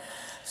environment.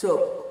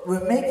 So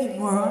we're making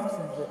more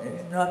oxen,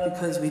 but not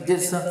because we did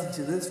something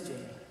to this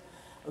gene.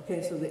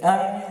 Okay, so the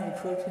RNA and the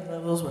protein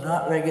levels were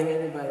not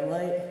regulated by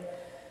light.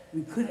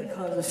 We couldn't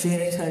cause a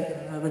phenotype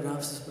in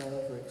Arabidopsis by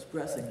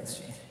overexpressing this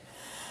gene.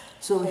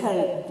 So we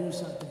had to do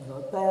something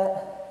about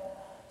that.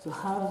 So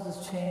how does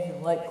this change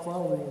in light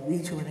quality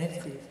lead to an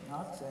increase in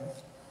oxen?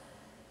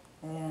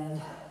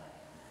 And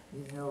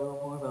you know a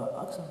little more about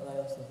oxen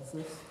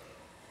biosynthesis.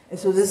 And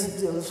so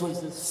this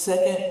was the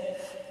second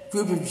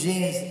group of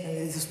genes,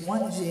 and this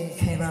one gene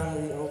came out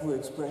of the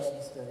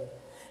overexpression study.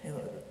 And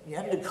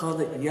Yanda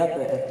called it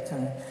yucca at the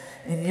time.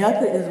 And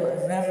yucca is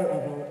a member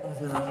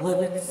of an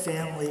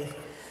 11-family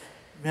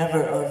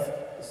member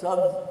of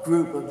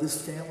subgroup of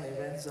this family of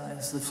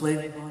enzymes, the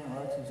flavin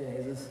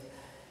oxygenases,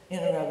 in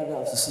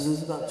Arabidopsis. So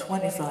there's about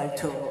 25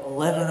 total.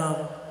 11 of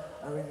them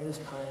are in this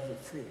part of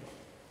the tree.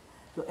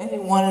 So any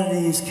one of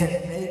these can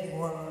make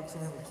more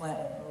oxygen in the plant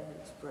and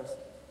overexpress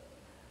it.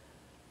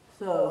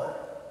 So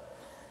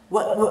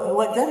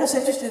what got us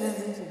interested in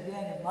these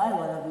again in my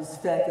lab is the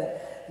fact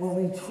that when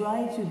we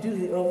tried to do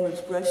the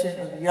overexpression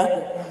of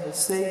yucca in the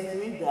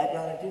SAVE3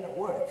 background, it didn't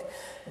work.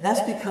 And that's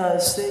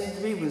because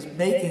SAVE3 was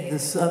making the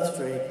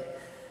substrate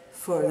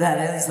for that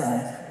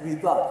enzyme,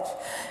 ribot.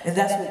 And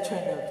that's what it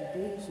turned out to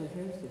be. So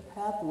here's the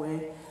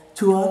pathway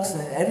to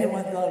oxygen.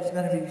 Everyone thought it was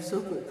going to be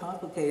super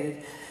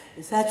complicated.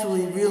 It's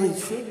actually really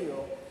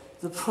trivial.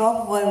 The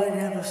problem why we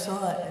never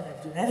saw it in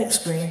a genetic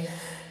screen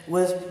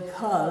was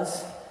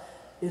because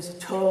it's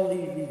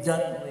totally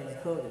redundantly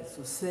encoded.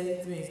 So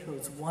SAVE3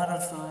 encodes 1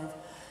 of 5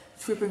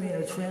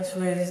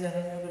 trypaminotransferases in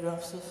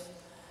Arabidopsis.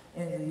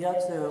 And the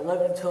yucks, there are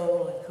 11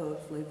 total encode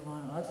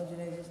flavin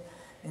oxygenases.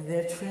 And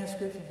their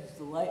transcription is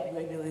the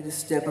light-regulated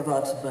step of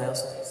oxen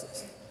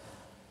biosynthesis.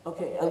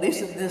 Okay, at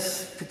least in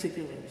this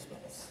particular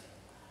response.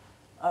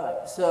 All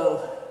right,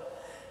 so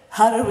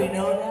how do we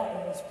know that?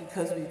 And it's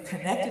because we've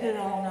connected it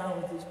all now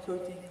with this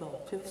protein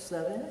called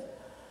PIF7.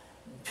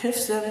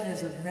 PIF7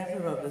 is a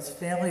member of this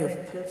family of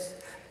PIFs,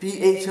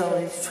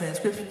 BHLH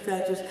transcription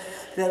factors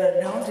that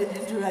are known to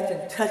interact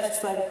and touch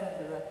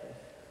cytochrome directly.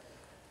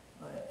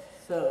 All right,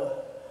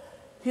 so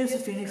here's a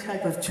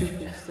phenotype of 2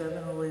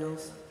 PIF7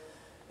 alleles.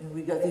 And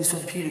we got these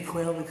from Peter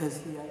Quayle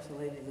because he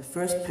isolated the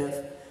first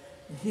PIF.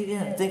 And he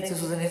didn't think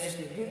this was an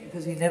interesting group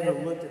because he never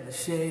looked in the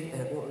shade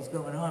at what was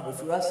going on. But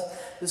for us,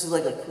 this is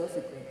like a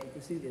perfect group. You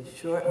can see they're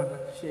short on the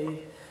shade,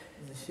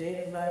 in the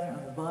shade environment,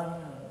 on the bottom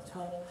and on the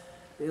top.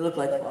 They look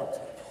like wild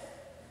type.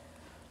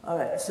 All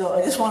right, so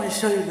I just want to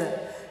show you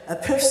that a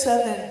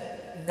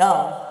PIF7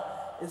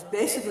 null is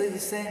basically the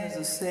same as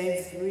a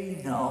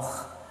SAVE3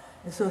 null.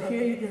 And so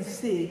here you can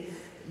see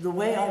the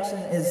way oxen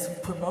is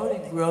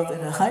promoting growth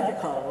in a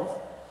hydrocotyl.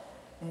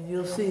 And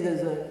you'll see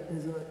there's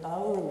an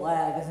hour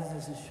lag, and then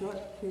there's a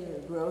short period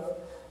of growth,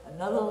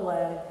 another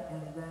lag,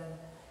 and then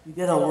you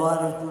get a lot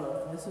of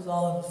growth. And this is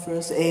all in the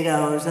first 8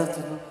 hours after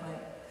the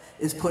plant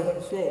is put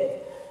in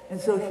shade.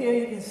 And so here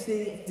you can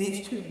see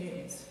these 2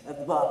 mutants at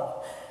the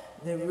bottom.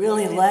 They're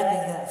really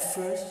lacking that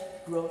first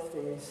growth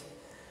phase,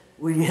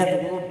 where you have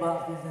a little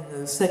bump, and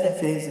then the second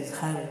phase is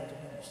highly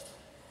diminished.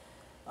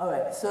 All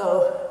right,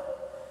 so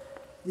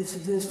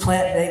this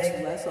plant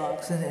makes less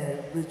oxen,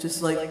 and it's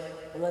just like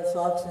less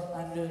oxen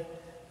under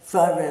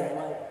far red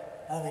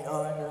light,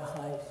 or under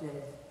high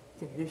shade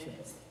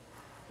conditions.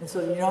 And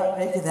so you're not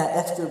making that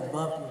extra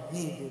bump you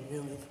need to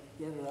really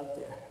get it up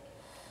there.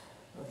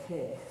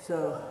 Okay,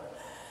 so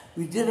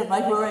we did a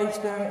microarray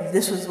experiment, and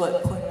this was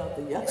what pointed out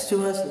the yucks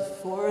to us.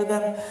 There's 4 of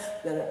them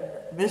that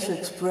are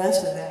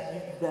misexpressed in that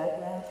mutant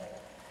background.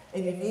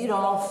 And you need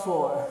all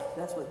 4.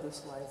 That's what this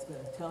slide's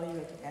going to tell you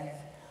at the end.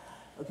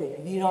 Okay,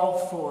 you need all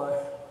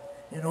 4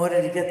 in order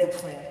to get the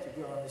plant to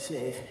grow in the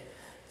shade.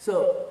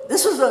 So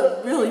this was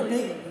a really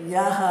big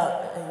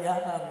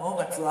yaha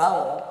moment for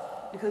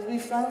Allah, because we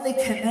finally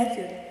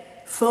connected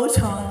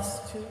photons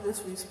to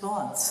this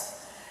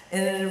response.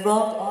 And it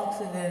involved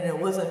oxygen, and it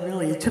wasn't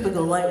really a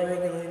typical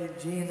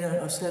light-regulated gene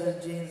or set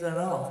of genes at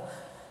all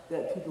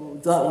that people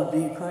thought would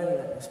be part of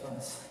that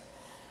response.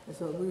 And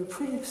so we were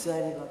pretty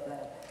excited about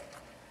that.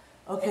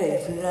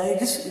 Okay, so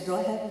do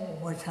I have any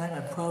more time? I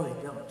probably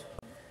don't.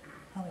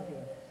 How am I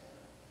doing?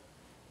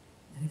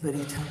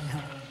 Anybody tell me how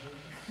I'm doing?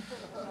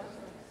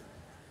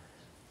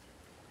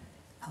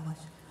 How much?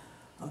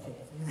 Okay,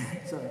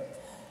 sorry.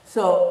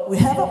 So we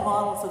have a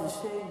model for the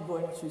shade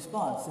avoidance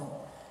response. And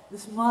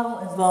this model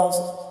involves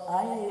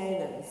IAA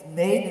that is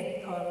made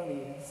in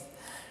cotyledons.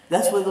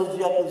 That's where those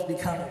yuccas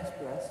become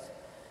expressed.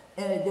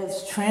 And it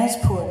gets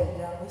transported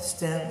down the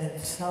stem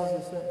and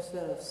tells a certain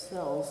set of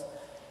cells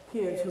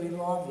here to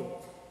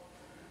elongate.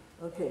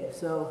 Okay,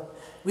 so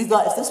we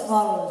thought if this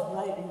model is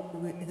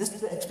right,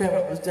 this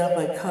experiment was done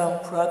by Carl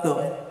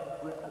Praco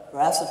in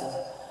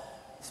Brassica,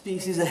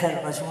 species that had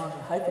a much longer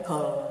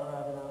hypocotyledon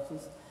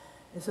arabidopsis.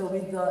 And so we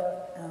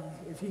thought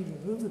if you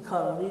remove the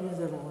cotyledons,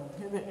 it'll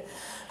inhibit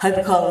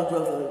hypocotyledon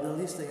growth, at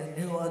least the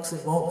new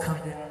oxygen won't come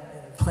down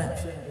and the plant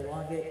shouldn't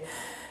elongate.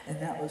 And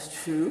that was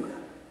true.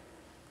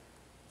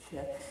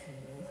 Check.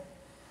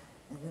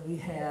 And then we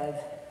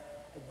had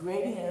a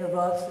gradient of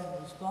oxygen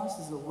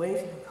responses away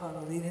from the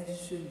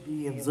cotyledons should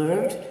be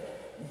observed.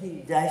 And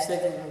he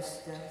dissected those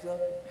stems up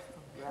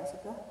from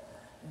Brassica.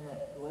 And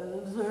that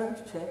was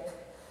observed, check.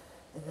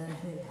 And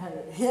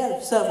then he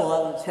had several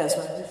other tests,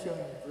 but I'm just showing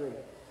you three.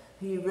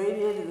 He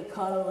irradiated the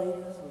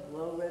cotyledons with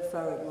low red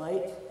far-red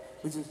light,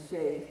 which is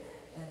shade,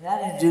 and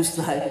that induced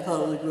the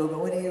hypocotyledon growth. But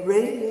when he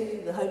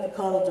irradiated the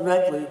hypocotyledon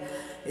directly,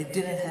 it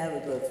didn't have a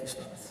growth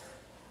response.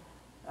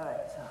 All right,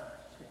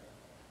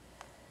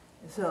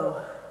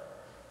 so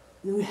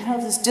we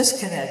have this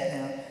disconnect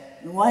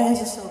now. Why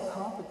is it so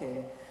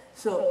complicated?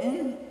 So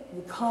in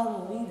the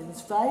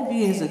cotyledons,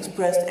 5B is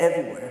expressed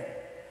everywhere.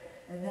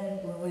 And then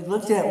when we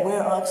looked at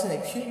where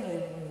oxygen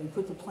accumulated when we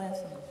put the plants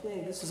in the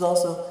shade, this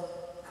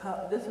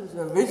was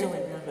originally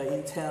done by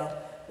Etal,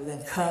 but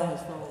then Carl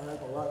has followed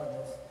up a lot on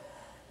this.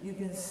 You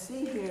can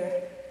see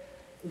here,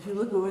 if you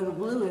look at where the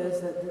blue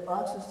is, that the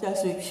oxygen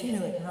starts to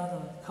accumulate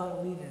on the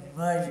cotyledon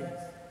margins.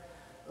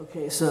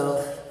 Okay,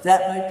 so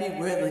that might be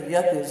where the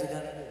yuccas are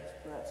going to be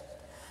expressed.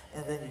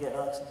 And then you get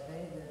oxygen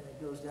made, and it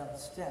goes down the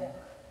stem.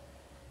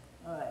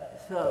 All right,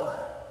 so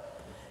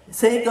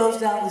say it goes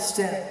down the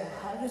stem.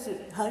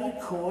 How do you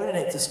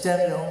coordinate the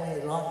stem to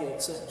only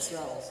elongate certain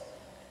cells?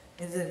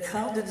 And then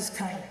Carl did this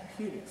kind of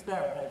cute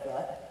experiment, I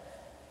thought.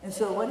 And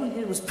so what he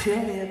did was peel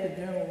the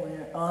epidermal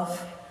layer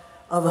off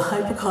of a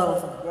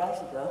hypocotyledon from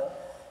Brassica.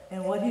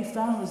 And what he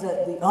found was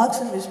that the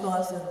oxygen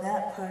response in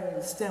that part of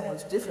the stem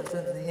was different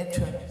than the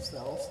internal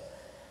cells.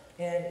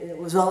 And it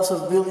was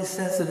also really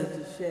sensitive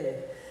to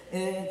shade.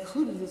 And it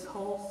included this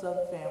whole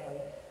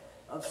subfamily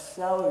of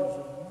sour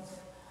genes.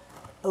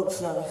 Oh,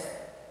 sorry.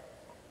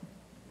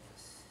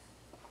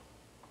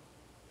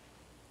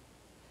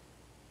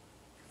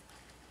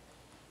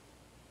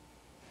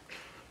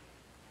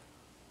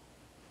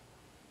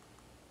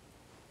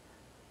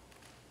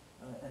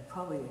 I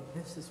probably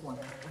missed this one.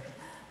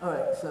 All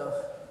right,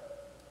 so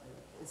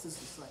this is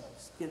the slide. I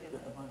skipped it.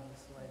 I'm on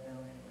this slide now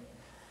anyway.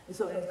 And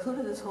so it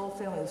included this whole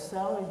family of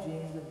sour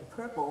genes in the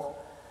purple,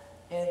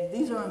 and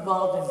these are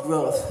involved in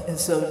growth. And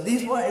so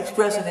these weren't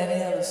expressed in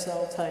any other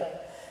cell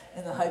type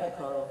in the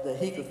hypocotyledon that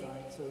he could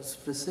find, so it's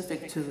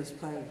specific to this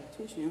part of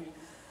the tissue.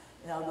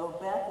 And I'll go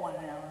back one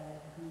now,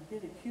 and we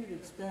did a cute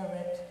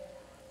experiment.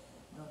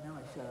 Oh, now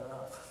I shut it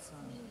off.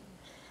 Sorry.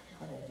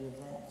 How did I do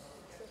that?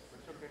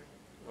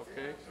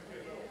 Okay.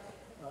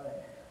 All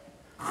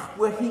right.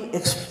 Where he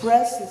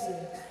expresses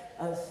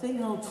a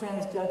signal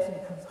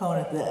transduction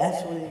component that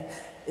actually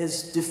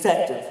is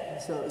defective.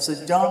 And so it's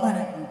a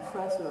dominant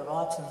repressor of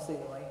oxygen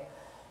signaling.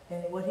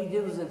 And what he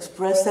did was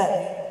express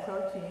that mutant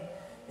protein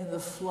in the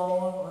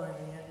phloem or in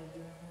the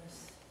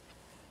endodermis,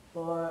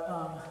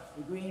 or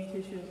the green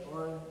tissue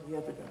or the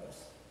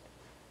epidermis.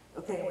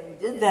 Okay, when he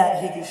did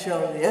that, he could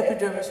show the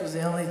epidermis was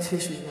the only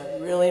tissue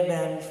that really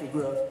mattered for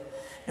growth.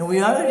 And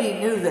we already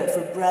knew that for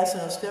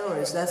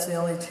brassinosteroids, that's the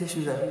only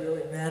tissue that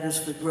really matters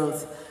for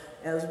growth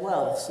as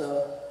well.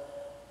 So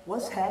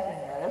what's happening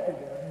at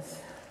epidermis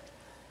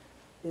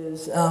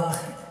is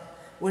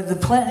when the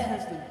plant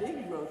has the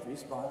big growth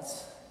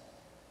response,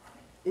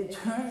 it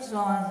turns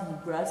on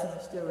the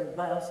brassinosteroid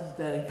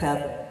biosynthetic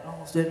pathway.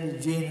 Almost every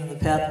gene in the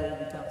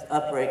pathway becomes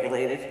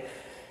upregulated.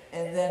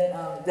 And then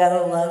that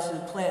allows the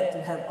plant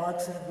to have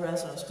oxygen and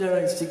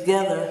brassinosteroids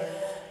together,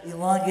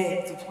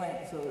 elongate the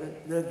plant. So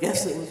I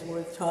guess it was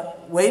worth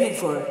waiting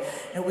for it.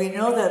 And we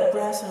know that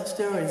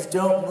brassinosteroids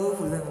don't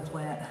move within the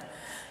plant.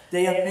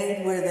 They are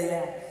made where they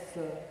act.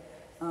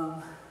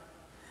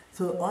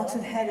 So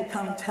oxygen had to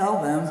come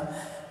tell them,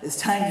 it's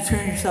time to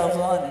turn yourselves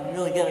on and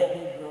really get a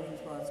big growth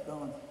response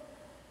going.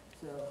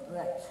 So,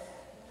 right.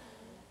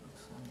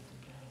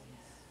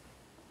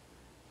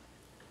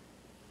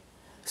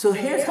 So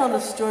here's how the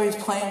story is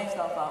playing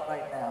itself out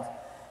right now.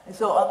 And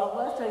so on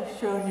the left, I've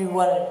shown you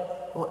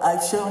what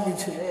I've shown you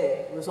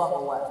today was on the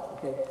left,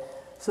 okay?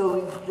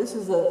 So this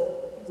is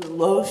the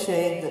low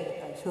shade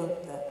that I showed,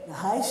 the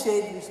high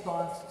shade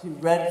response to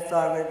red,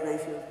 far red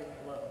ratio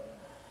being low.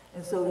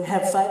 And so we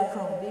have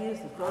cytochrome B as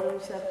the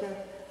photoreceptor,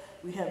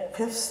 we have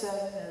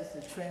PIF7 as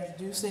the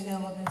transducing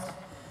element,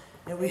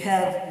 and we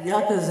have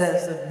yuccas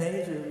as the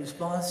major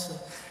response,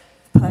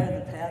 part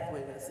of the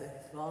pathway that's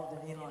involved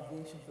in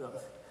elongation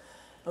growth.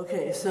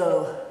 Okay,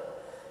 so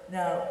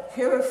now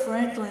Kara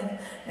Franklin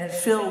and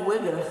Phil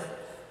Wigger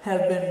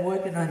have been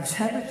working on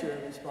temperature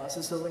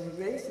responses. So when you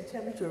raise the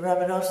temperature,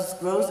 rhabdosis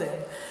grows in.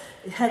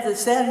 It had the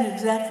same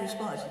exact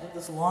response. You get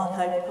this long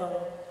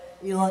hypocolor,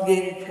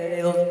 elongated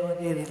petals,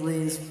 elongated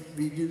leaves,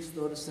 reduced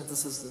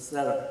photosynthesis,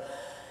 etc.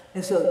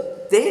 And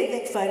so they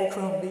think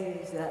phytochrome B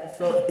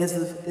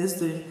is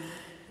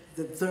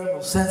the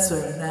thermal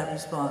sensor in that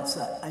response.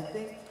 I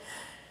think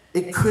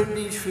it could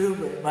be true,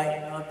 but it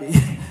might not be.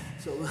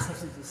 So we'll have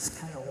to just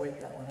kind of wait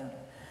that one out.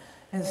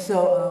 And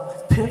so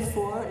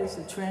PIF4 is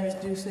the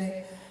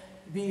transducing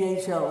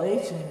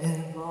BHLH, and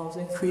it involves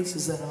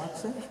increases in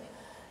oxygen.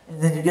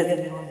 And then you get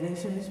the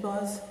elongation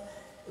response.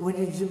 When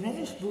you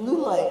diminish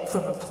blue light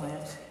from a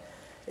plant,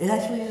 it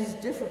actually uses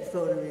different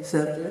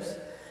photoreceptors.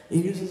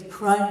 It uses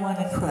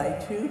Cry1 and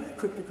Cry2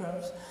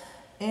 cryptochromes,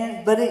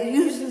 but it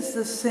uses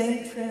the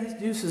same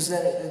transducers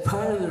that are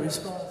part of the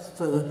response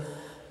for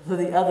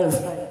the other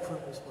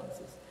phytochrome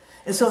responses.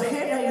 And so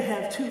here now you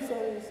have two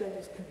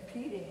photoreceptors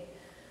competing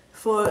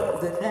for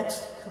the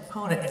next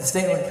component in the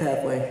signaling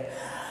pathway.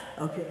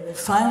 Okay, and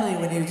finally,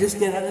 when you just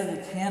get under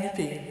the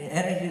canopy, the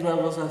energy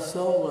levels are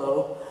so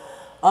low,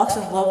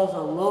 oxygen levels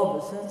are low,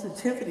 but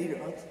sensitivity to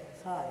oxygen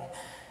is high.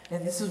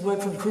 And this is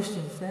work from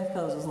Christian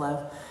Fankhauser's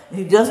lab. And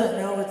he doesn't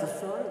know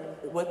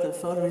what the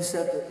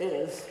photoreceptor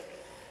is.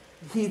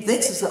 He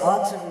thinks it's the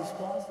oxygen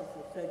response that's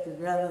affected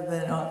rather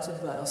than oxygen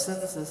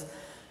biosynthesis,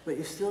 but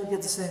you still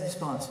get the same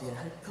response. You get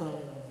hypocolor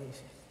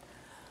elongation.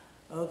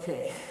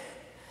 Okay,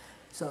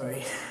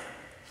 sorry.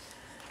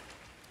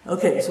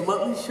 Okay, so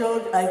what we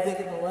showed, I think,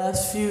 in the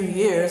last few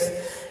years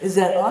is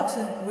that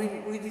oxygen,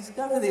 we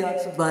discovered the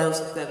oxygen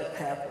biosynthetic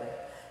pathway.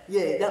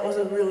 Yay, that was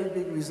a really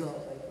big result,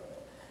 I think.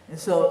 And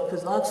so,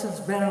 because oxygen's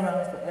been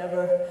around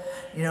forever,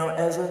 you know,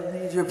 as a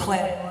major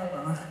plant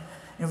hormone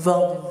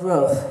involved in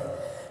growth,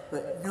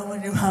 but no one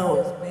knew how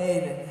it was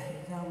made, and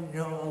now we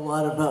know a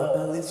lot about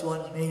at least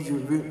one major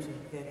route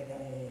of getting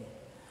IAA.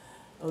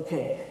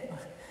 Okay,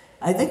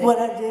 I think what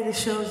our data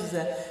shows is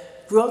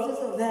that growth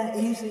isn't that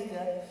easy to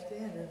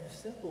understand in a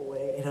simple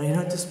way. You know, you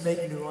don't just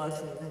make new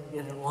oxygen and then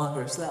you get a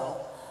longer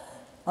cell.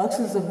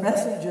 Oxygen's a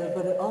messenger,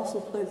 but it also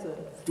plays a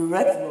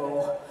direct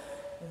role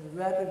in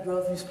the rapid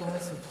growth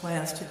response of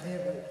plants to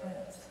nearby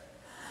plants.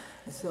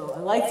 And so I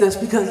like this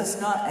because it's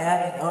not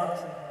adding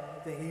oxygen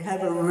or anything. You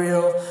have a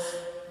real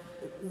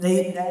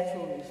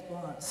natural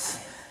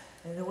response.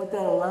 And then what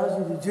that allows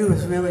you to do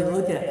is really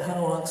look at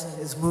how oxygen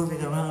is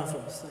moving around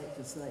from site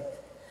to site.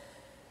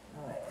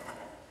 All right.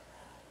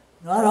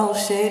 Not all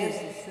shade is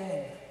the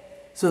same.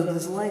 So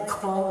there's light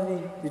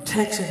quality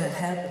detection that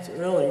happens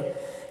early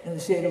in the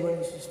shade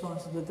awareness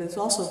responses, but there's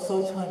also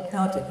photon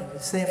counting, and the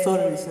same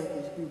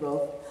photoreceptors do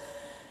both.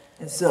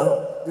 And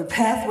so the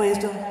pathways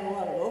don't have a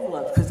lot of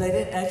overlap, because I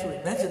didn't actually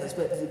mention this,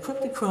 but the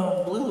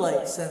cryptochrome blue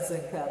light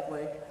sensing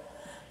pathway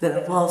that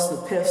involves the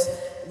PIFs,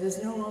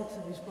 there's no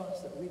oxygen response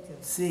that we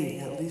can see,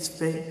 at least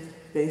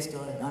based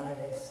on an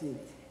RNA-seq.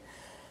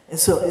 And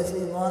so it's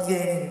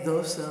elongating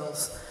those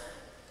cells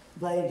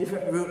by a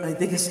different route. I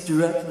think it's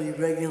directly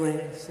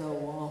regulating cell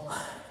wall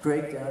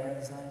breakdown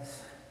enzymes.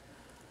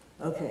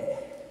 Okay.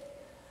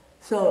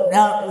 So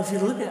now, if you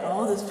look at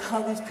all this,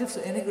 how these PIFs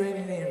are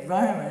integrating the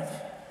environment,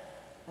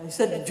 I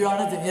said to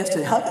Jonathan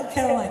yesterday, how can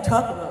Caroline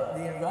talk about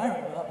the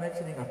environment without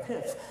mentioning her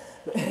PIFs?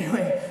 But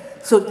anyway,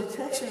 so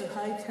detection of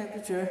high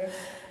temperature,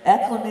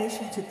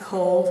 acclimation to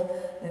cold,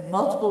 and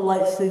multiple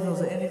light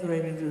signals are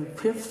integrated into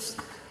PIFs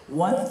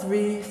 1,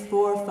 3,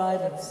 4,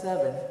 5, and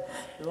 7.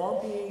 They're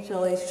all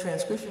BHLH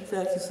transcription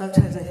factors.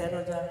 Sometimes they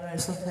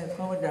heterodimerize, sometimes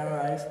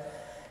homodimerize.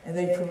 And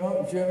they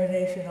promote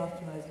germination,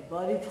 optimize the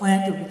body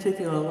plan to a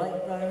particular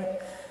light environment,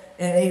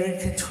 and even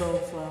control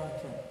flowering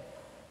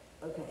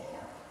time. Okay.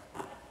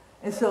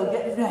 And so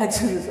getting back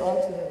to this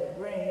oxygen in the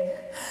brain,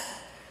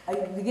 I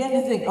began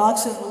to think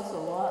oxygen looks a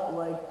lot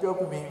like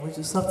dopamine, which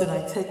is something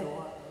I take a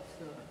lot.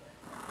 So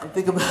I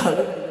think about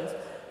it, I guess.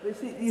 But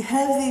see, you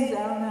have these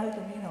aromatic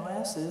amino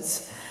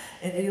acids,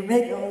 and you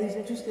make all these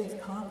interesting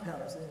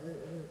compounds.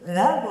 And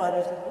our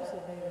bodies are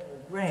also made in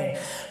the brain.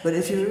 But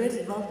if you're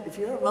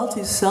a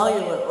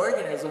multicellular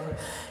organism,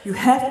 you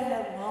have to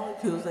have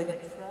molecules that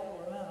can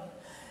travel around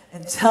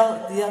and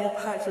tell the other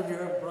parts of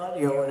your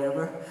body or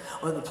whatever,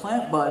 or the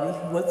plant body,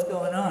 what's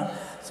going on.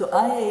 So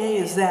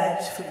IAA is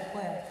that for the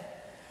plant.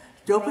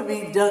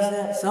 Dopamine does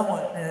that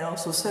somewhat, and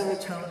also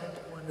serotonin,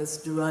 one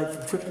that's derived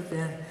from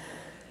tryptophan.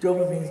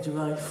 Dopamine is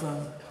derived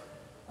from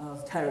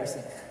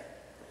tyrosine.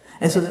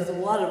 And so there's a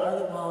lot of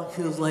other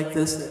molecules like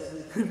this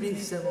that could be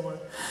similar.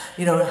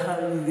 You know, how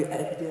do you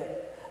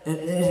get an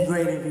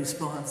integrated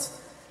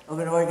response of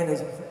an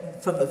organism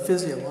from the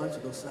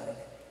physiological side.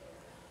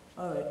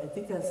 All right, I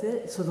think that's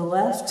it. So the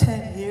last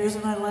 10 years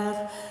in my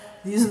lab,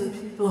 these are the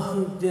people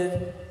who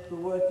did the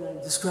work that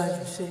I described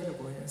in shade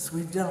avoidance.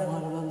 We've done a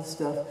lot of other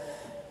stuff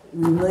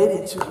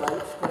related to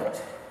light, but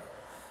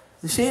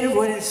the shade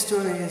avoidance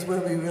story is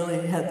where we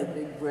really had the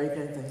big break,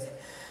 I think.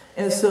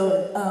 And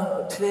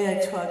so today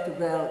I talked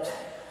about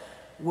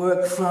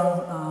work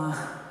from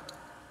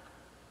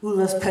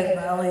Ulas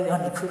Pegmali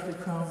on the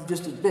cryptochrome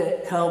just a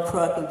bit. Karl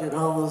Proctor did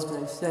all those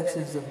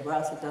dissections of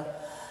Rosetta.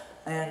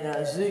 And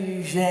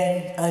Zhu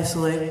Zhang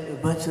isolated a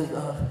bunch of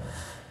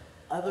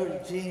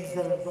other genes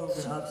that are involved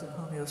in oxygen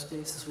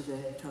homeostasis, which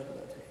I didn't talk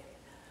about today.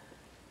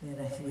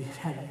 And we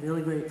had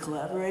really great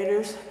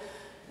collaborators,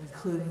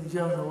 including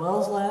Joe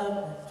Noel's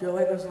lab and Joe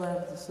Egger's lab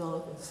at the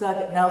Silicon.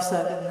 Saket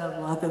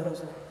Navlaka,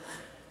 who's a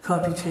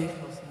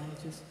computational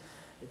scientist,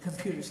 a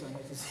computer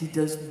scientist. He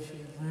does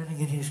machine learning,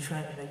 and he's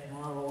trying to make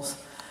models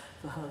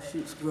for how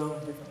shoots grow in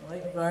different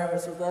light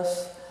environments with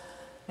us.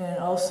 And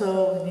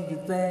also, we need to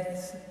thank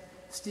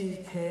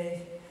Steve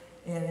Kay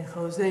and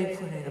Jose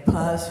Puneda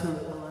Paz, who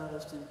allowed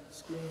us to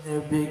screen their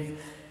big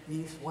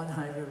yeast 1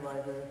 hybrid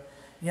library.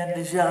 Yan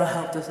Dejau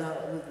helped us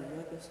out with the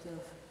record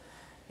stuff.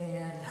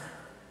 And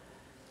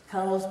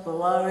Carlos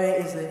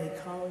Balare is an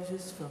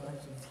ecologist from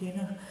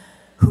Argentina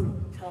who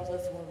tells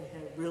us when we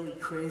have really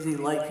crazy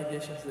light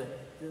conditions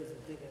that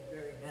doesn't think it's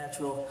very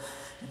natural.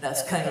 And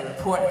that's kind of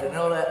important to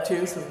know that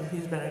too, so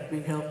he's been a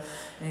big help.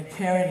 And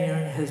Karen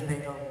Young has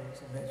made all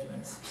those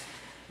measurements.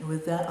 And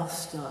with that, I'll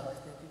stop.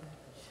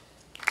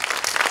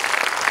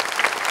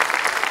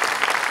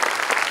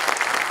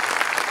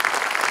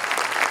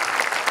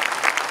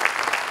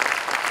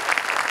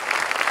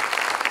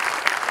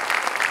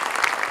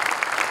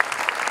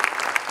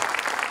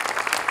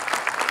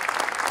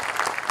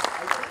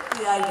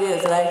 The idea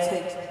is that I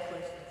take some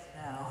questions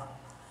now,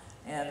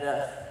 and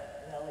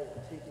Elliot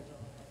will take his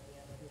own at the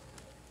end of his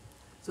talk.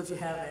 So if you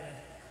have any.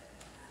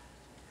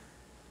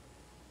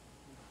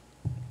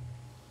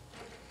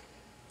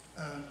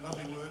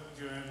 Lovely work,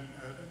 Joanne.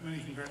 Many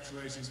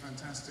congratulations.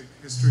 Fantastic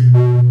history and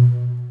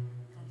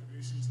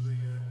contribution to the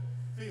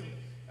field.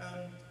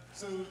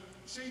 So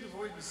shade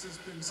avoidance has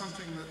been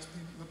something that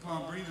the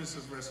plant breeders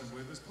have wrestled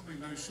with. There's probably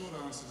no short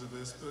answer to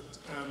this, but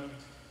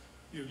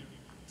you know,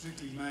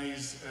 particularly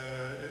maize,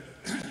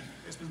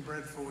 it's been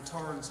bred for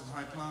torrents of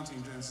high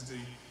planting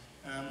density.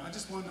 I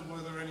just wondered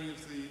whether any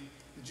of the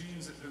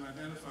genes that have been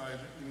identified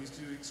in these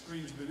two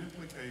extremes have been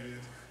implicated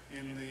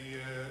in the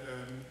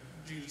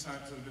genotypes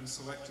that have been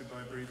selected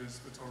by breeders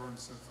for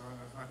torrents of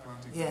high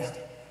planting density.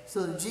 Yeah,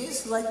 so the genes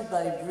selected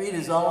by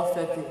breeders all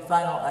affect the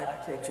final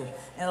architecture,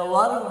 and a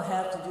lot of them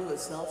have to do with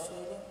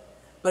self-shading.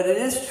 But it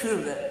is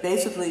true that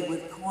basically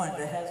with corn,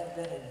 there hasn't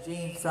been a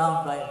gene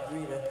found by a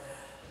breeder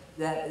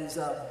that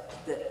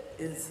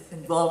is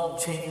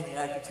involved in changing the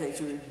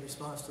architecture in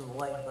response to the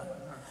light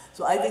environment.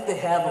 So I think they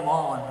have them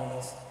all on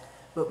these,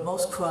 but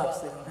most crops,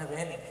 they don't have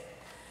any.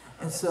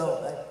 And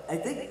so I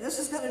think this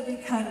is going to be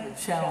kind of a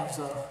challenge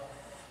though,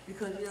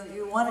 because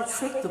you want to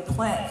trick the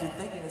plant into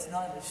thinking it's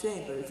not in the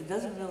shade, but if it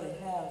doesn't really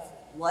have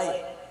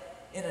light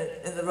in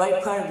the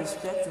right part of the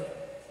spectrum,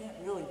 it can't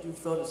really do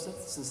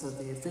photosynthesis at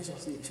the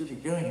efficiency it should be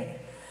doing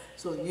it.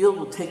 So yield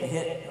will take a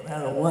hit no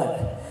matter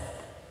what.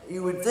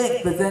 You would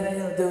think, but then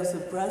there was a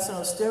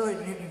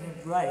brassinosteroid mutant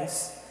in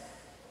rice,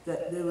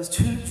 that there was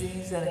 2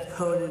 genes that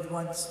encoded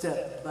 1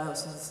 step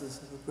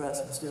biosynthesis of the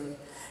brassinosteroid.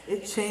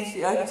 It changed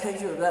the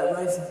architecture of that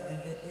rice and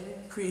it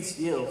increased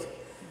yield.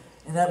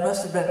 And that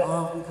must have been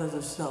all because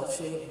of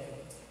self-shading.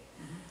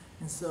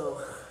 And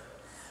so,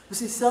 you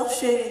see,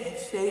 self-shading and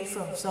shade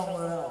from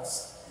somewhere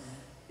else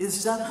is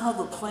somehow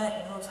the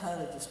plant knows how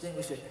to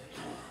distinguish it.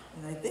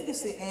 And I think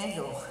it's the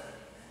angle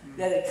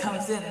that it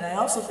comes in. And I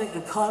also think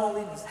the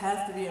cotyledons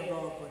have to be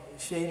involved when you're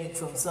shading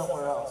from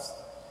somewhere else.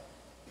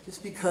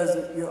 Just because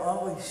you're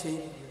always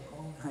shading your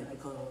own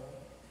hypercotyledon.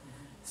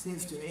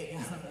 Seems to me,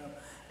 I don't know.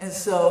 And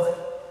so,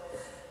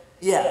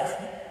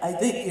 yeah, I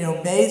think,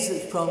 maize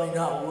is probably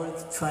not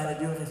worth trying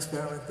to do an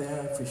experiment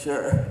there for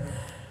sure.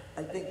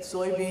 I think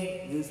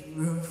soybean, there's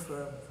room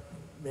for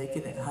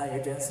making it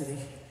higher density.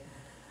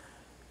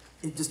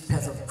 It just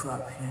depends on the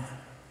crop, yeah.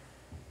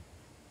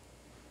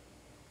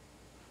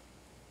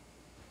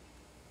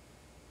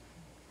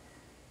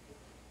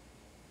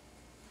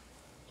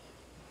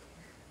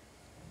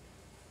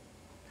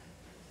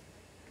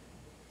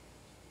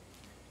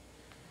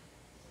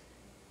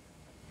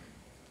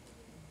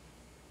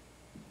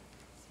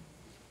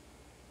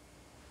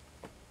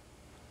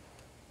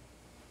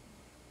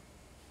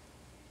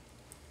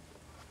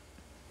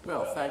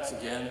 Well, thanks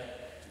again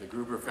to the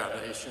Gruber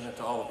Foundation and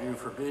to all of you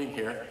for being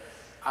here.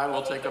 I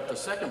will take up the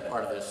second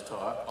part of this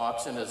talk.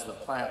 Auxin is the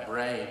plant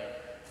brain.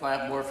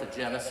 Plant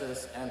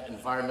morphogenesis and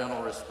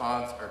environmental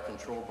response are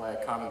controlled by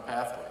a common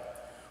pathway.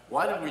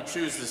 Why did we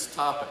choose this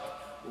topic?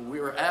 Well, we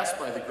were asked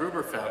by the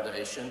Gruber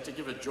Foundation to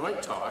give a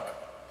joint talk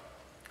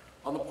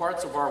on the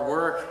parts of our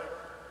work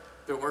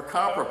that were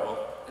comparable,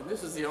 and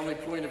this is the only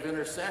point of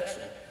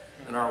intersection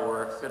in our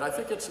work, but I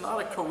think it's not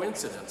a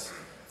coincidence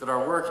that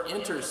our work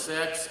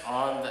intersects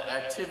on the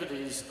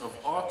activities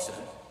of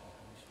auxin,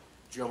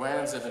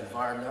 Joanne's in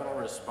environmental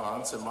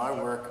response, and my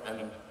work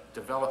in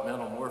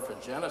developmental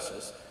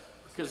morphogenesis,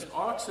 because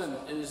auxin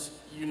is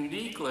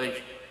uniquely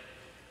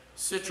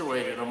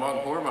situated among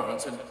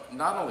hormones, and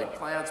not only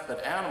plants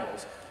but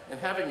animals, and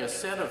having a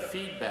set of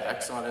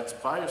feedbacks on its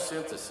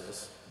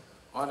biosynthesis,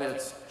 on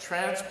its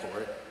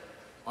transport,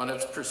 on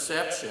its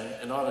perception,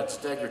 and on its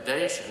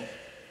degradation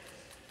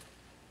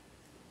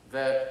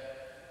that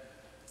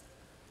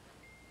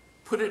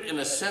put it in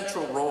a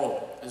central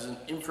role as an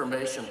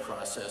information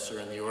processor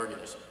in the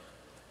organism.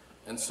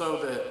 And so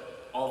that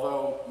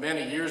although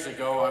many years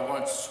ago I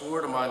once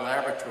swore to my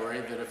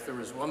laboratory that if there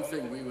was one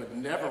thing we would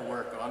never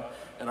work on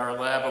in our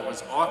lab, it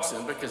was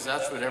auxin, because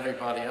that's what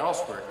everybody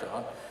else worked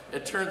on,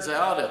 it turns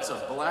out it's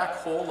a black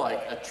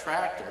hole-like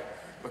attractor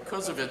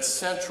because of its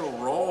central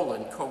role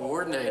in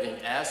coordinating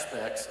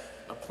aspects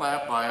of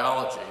plant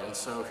biology. And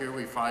so here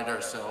we find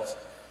ourselves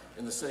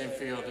in the same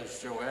field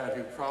as Joanne,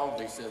 who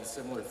probably said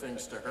similar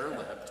things to her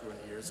lab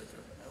 20 years ago.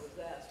 I was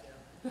asked,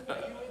 yeah. Are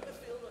you in the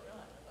field or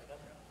not?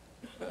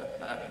 Like,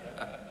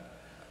 I'm not.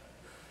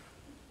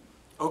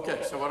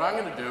 Okay, so what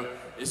I'm going to do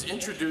is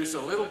introduce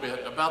a little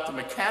bit about the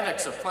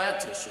mechanics of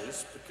plant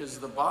tissues, because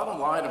the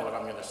bottom line of what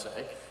I'm going to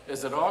say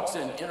is that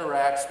auxin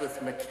interacts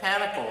with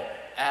mechanical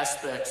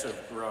aspects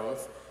of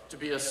growth to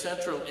be a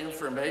central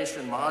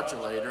information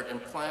modulator in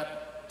plant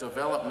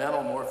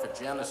developmental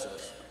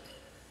morphogenesis.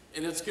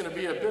 And it's going to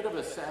be a bit of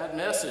a sad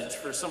message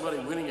for somebody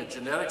winning a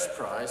genetics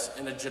prize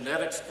in a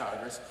genetics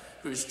congress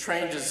who's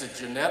trained as a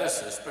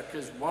geneticist,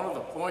 because one of the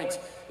points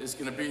is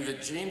going to be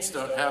that genes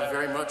don't have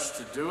very much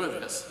to do with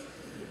this.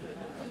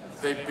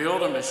 They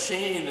build a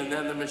machine, and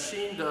then the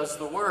machine does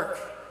the work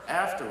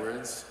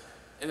afterwards.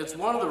 And it's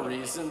one of the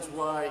reasons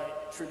why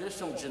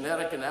traditional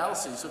genetic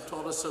analyses have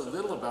told us so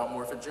little about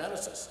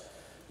morphogenesis,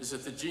 is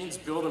that the genes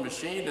build a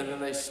machine and then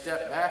they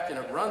step back and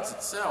it runs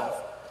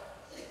itself.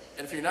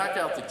 And if you knock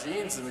out the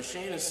genes, the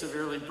machine is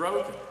severely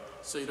broken.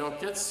 So you don't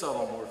get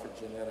subtle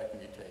morphogenetic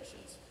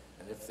mutations.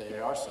 And if they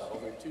are subtle,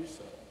 they're too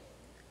subtle.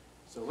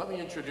 So let me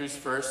introduce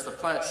first the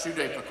plant shoot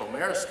apical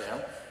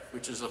meristem,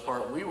 which is the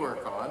part we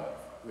work on,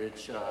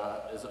 which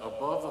is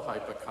above the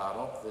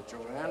hypocotyl that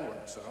Joanne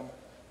works on.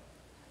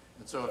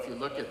 And so if you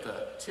look at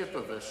the tip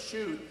of a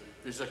shoot,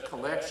 there's a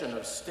collection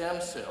of stem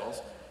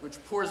cells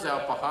which pours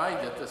out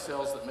behind it the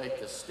cells that make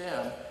the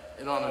stem,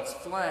 and on its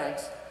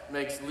flanks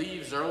makes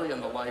leaves early in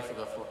the life of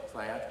the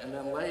plant, and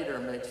then later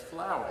makes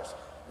flowers.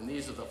 And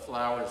these are the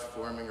flowers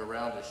forming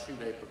around a shoot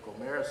apical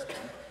meristem.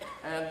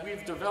 And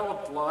we've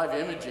developed live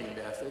imaging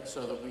methods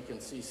so that we can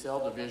see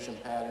cell division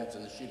patterns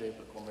in the shoot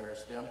apical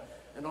meristem,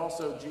 and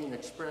also gene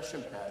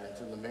expression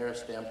patterns in the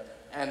meristem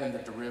and in the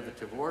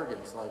derivative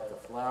organs like the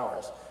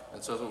flowers,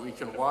 and so that we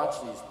can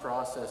watch these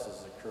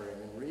processes occurring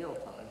in real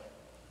time.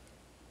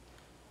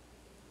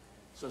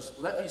 So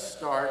let me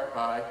start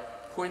by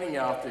pointing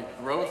out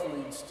that growth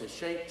leads to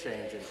shape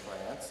change in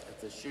plants at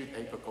the shoot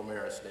apical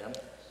meristem,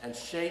 and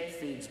shape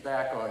feeds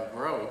back on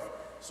growth.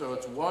 So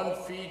it's one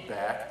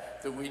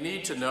feedback that we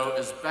need to know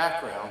as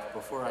background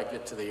before I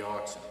get to the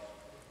auxin.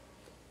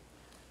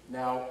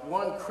 Now,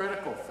 one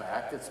critical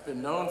fact that's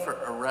been known for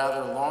a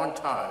rather long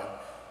time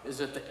is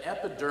that the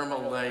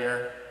epidermal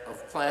layer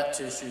of plant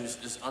tissues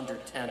is under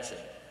tension,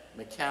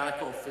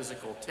 mechanical,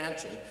 physical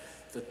tension.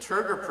 The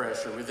turgor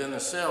pressure within the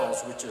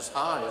cells, which is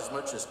high, as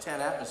much as 10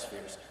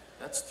 atmospheres,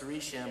 that's 3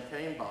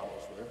 champagne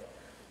bottles worth,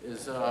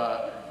 is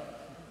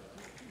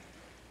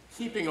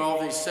keeping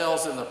all these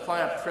cells in the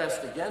plant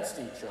pressed against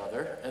each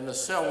other, and the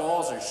cell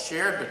walls are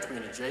shared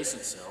between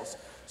adjacent cells,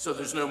 so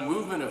there's no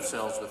movement of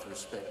cells with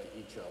respect to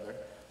each other.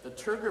 The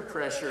turgor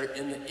pressure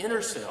in the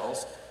inner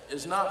cells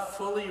is not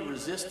fully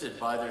resisted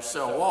by their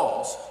cell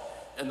walls,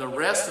 and the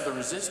rest of the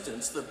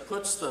resistance that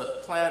puts the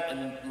plant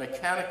in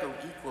mechanical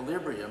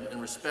equilibrium in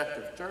respect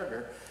of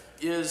turgor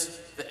is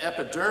the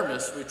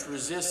epidermis, which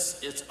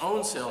resists its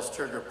own cell's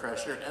turgor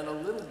pressure and a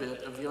little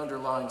bit of the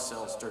underlying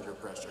cell's turgor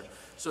pressure.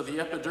 So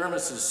the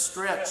epidermis is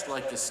stretched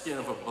like the skin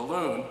of a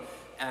balloon,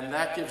 and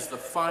that gives the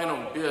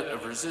final bit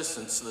of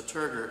resistance to the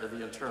turgor of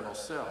the internal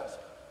cells.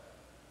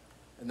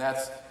 And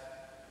that's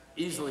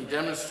easily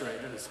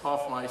demonstrated, as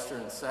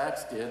Hofmeister and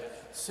Sachs did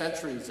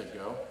centuries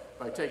ago,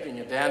 by taking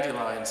a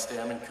dandelion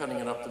stem and cutting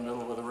it up the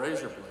middle with a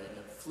razor blade.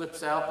 It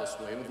flips out this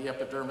way with the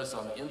epidermis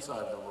on the inside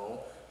of the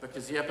roll,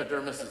 because the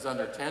epidermis is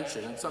under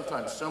tension, and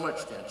sometimes so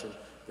much tension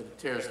that it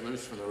tears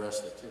loose from the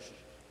rest of the tissue.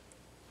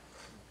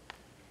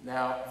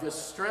 Now, this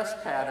stress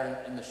pattern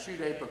in the shoot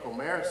apical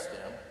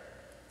meristem,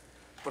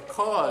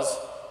 because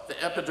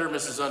the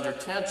epidermis is under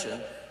tension,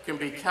 can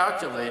be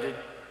calculated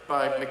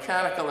by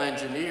mechanical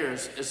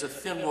engineers as a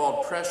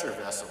thin-walled pressure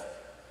vessel,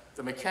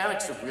 the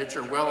mechanics of which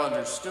are well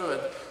understood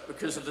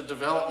because of the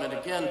development,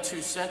 again,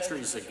 2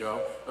 centuries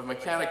ago, of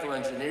mechanical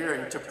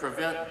engineering to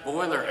prevent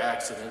boiler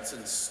accidents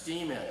in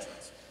steam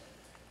engines,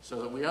 so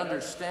that we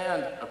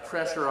understand a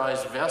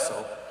pressurized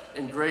vessel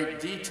in great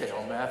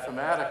detail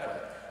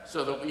mathematically,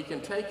 so that we can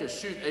take a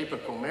shoot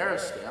apical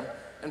meristem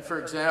and,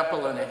 for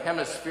example, in a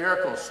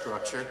hemispherical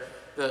structure,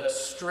 the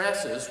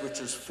stresses, which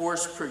is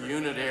force per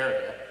unit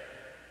area,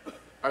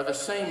 are the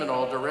same in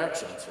all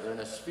directions, or in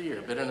a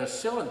sphere. But in a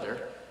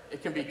cylinder,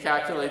 it can be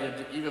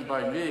calculated, even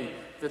by me,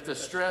 that the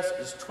stress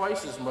is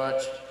twice as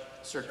much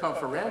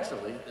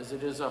circumferentially as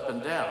it is up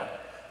and down.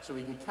 So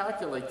we can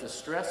calculate the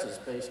stresses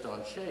based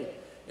on shape.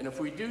 And if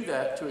we do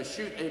that to a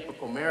chute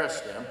apical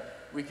meristem,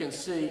 we can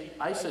see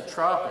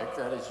isotropic,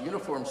 that is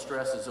uniform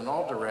stresses in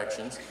all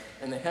directions,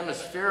 in the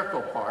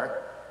hemispherical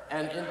part.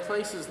 And in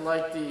places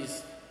like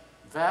these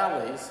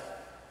valleys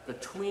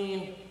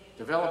between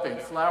developing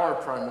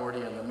flower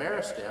primordia and the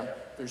meristem,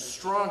 there's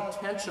strong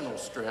tensional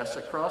stress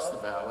across the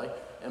valley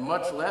and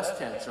much less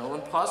tensional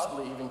and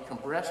possibly even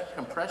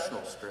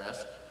compressional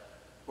stress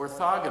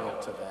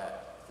orthogonal to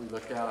that. If we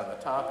look down on the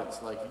top,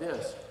 it's like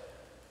this.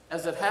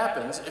 As it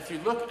happens, if you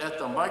look at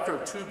the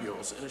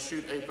microtubules in a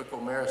chute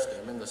apical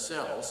meristem, in the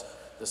cells,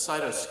 the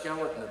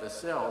cytoskeleton of the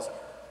cells,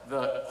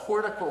 the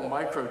cortical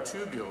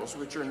microtubules,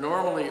 which are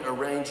normally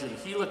arranged in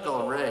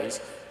helical arrays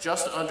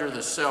just under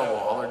the cell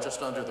wall or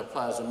just under the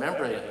plasma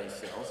membrane in these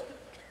cells,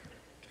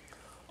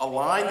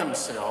 align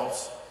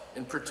themselves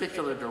in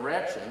particular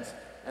directions,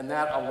 and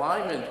that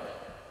alignment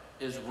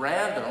is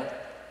random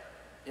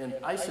in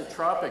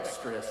isotropic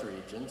stress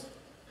regions,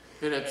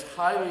 but it's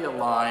highly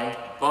aligned,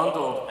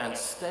 bundled, and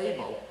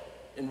stable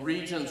in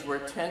regions where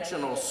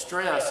tensional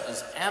stress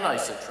is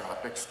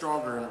anisotropic,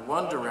 stronger in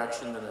one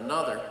direction than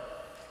another,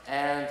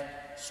 and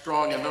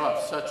strong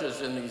enough, such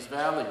as in these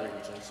valley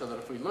regions, so that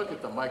if we look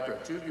at the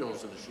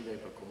microtubules of the chute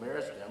apical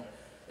meristem,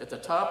 at the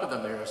top of the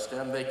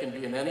meristem, they can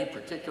be in any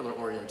particular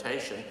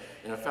orientation.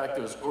 And in fact,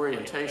 those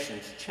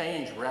orientations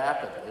change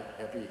rapidly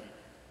every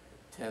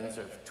tens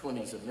or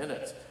 20s of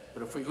minutes.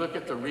 But if we look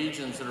at the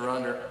regions that are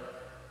under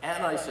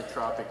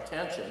anisotropic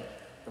tension,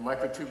 the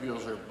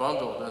microtubules are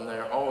bundled and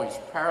they're always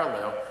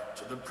parallel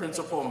to the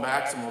principal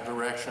maximal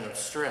direction of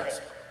stress.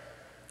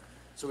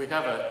 So we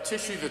have a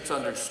tissue that's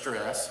under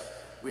stress.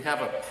 We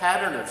have a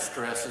pattern of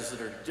stresses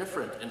that are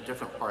different in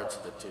different parts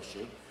of the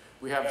tissue.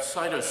 We have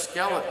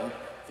cytoskeleton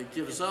that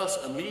gives us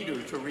a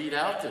meter to read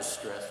out this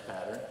stress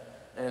pattern.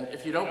 And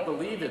if you don't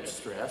believe it's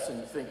stress and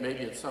you think maybe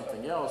it's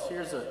something else,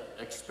 here's an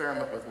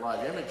experiment with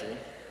live imaging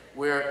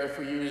where if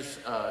we use,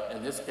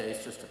 in this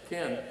case, just a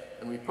pin,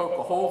 and we poke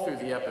a hole through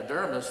the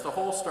epidermis, the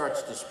hole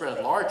starts to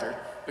spread larger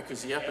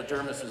because the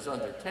epidermis is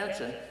under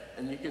tension,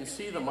 and you can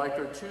see the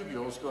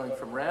microtubules going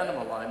from random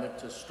alignment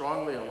to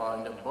strongly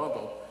aligned and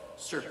bundled,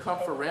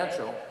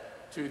 circumferential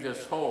to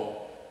this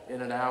hole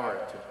in an hour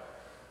or two.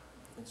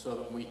 And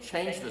so we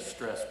change the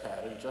stress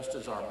pattern, just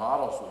as our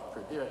models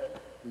would predict.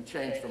 We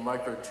change the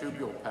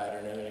microtubule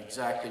pattern in an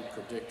exactly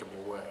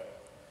predictable way.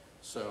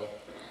 So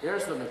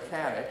there's the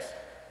mechanics.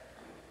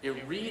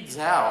 It reads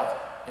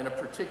out in a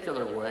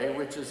particular way,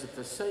 which is that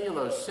the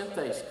cellulose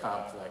synthase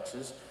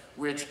complexes,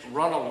 which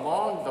run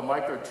along the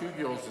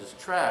microtubules as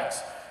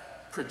tracks,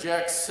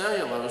 project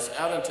cellulose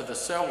out into the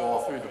cell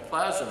wall through the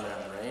plasma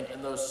membrane,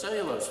 and those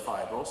cellulose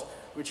fibrils,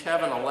 which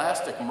have an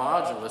elastic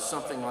modulus,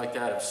 something like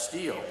that of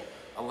steel.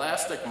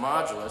 Elastic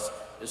modulus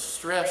is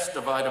stress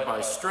divided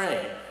by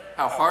strain,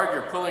 how hard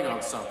you're pulling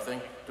on something,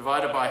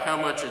 divided by how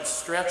much it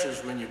stretches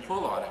when you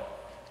pull on it.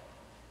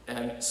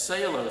 And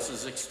cellulose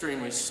is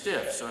extremely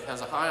stiff, so it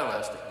has a high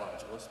elastic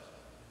modulus.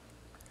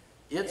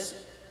 It's,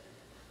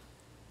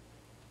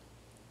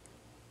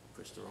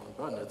 pushed the wrong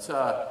button, it's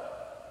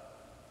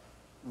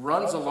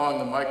runs along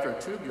the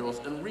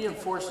microtubules and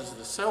reinforces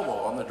the cell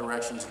wall in the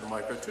directions of the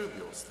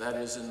microtubules. That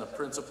is in the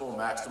principal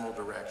maximal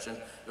direction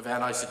of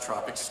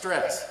anisotropic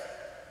stress.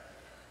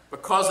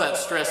 Because that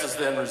stress is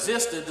then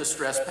resisted, the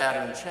stress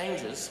pattern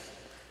changes,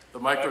 the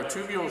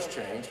microtubules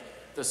change,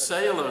 the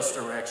cellulose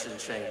direction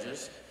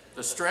changes,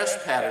 the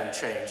stress pattern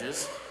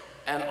changes,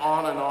 and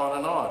on and on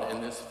and on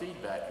in this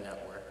feedback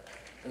network.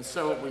 And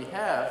so what we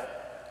have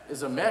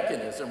is a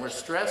mechanism where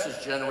stress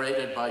is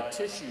generated by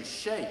tissue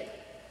shape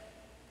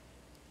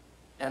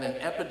and an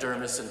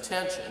epidermis in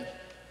tension.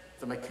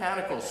 The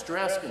mechanical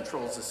stress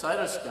controls the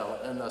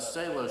cytoskeleton and the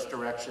cellulose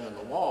direction in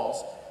the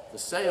walls. The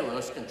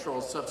cellulose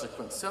controls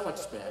subsequent cell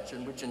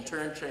expansion, which in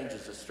turn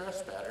changes the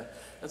stress pattern.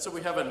 And so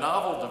we have a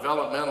novel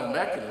developmental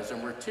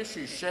mechanism where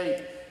tissue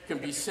shape can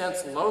be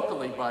sensed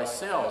locally by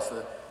cells.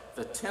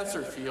 The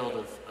tensor field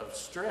of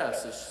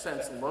stress is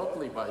sensed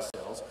locally by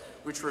cells,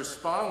 which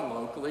respond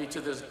locally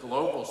to this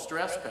global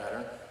stress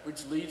pattern,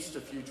 which leads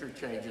to future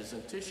changes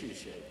in tissue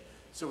shape.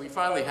 So we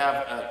finally have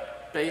a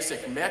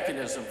basic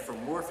mechanism for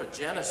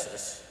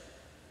morphogenesis,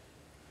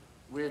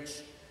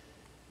 which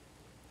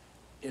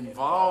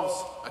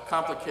involves a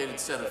complicated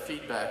set of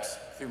feedbacks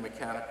through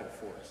mechanical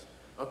force.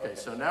 Okay,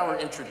 so now we're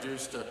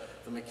introduced to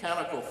the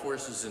mechanical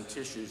forces in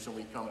tissues and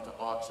we come to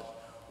auxin.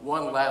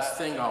 One last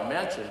thing I'll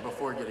mention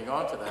before getting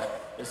onto that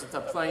is that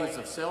the planes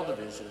of cell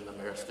division in the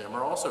meristem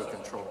are also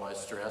controlled by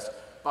stress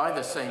by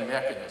the same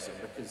mechanism,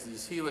 because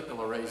these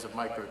helical arrays of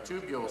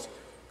microtubules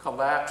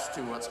collapse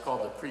to what's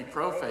called the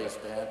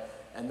pre-prophase band,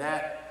 and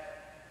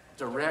that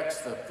directs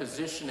the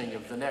positioning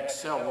of the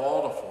next cell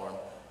wall to form.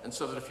 And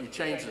so that if you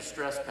change the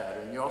stress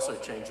pattern, you also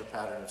change the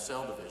pattern of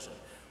cell division,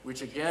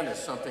 which again is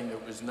something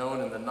that was known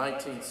in the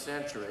 19th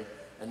century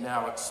and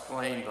now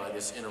explained by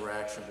this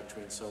interaction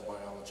between cell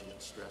biology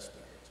and stress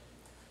methods.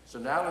 So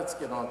now let's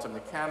get on to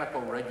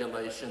mechanical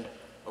regulation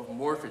of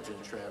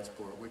morphogen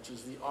transport, which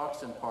is the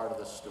auxin part of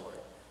the story.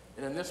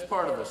 And in this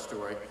part of the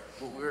story,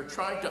 what we're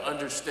trying to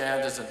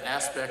understand is an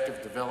aspect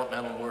of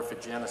developmental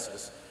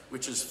morphogenesis,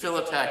 which is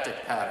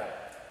phylotactic pattern.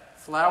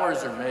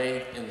 Flowers are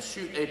made in the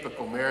shoot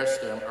apical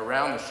meristem,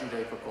 around the shoot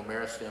apical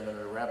meristem in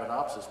a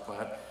Arabidopsis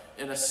plant,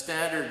 in a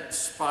standard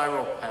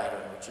spiral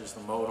pattern, which is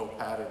the modal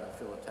pattern of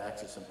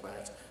phyllotaxis in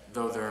plants,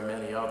 though there are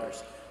many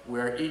others,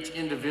 where each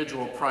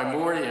individual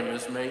primordium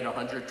is made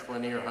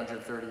 120 or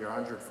 130 or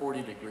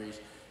 140 degrees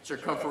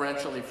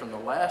circumferentially from the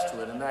last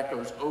root, and that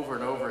goes over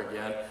and over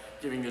again,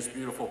 giving this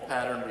beautiful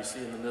pattern we see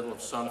in the middle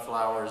of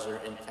sunflowers or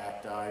in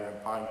cacti or in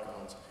pine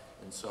cones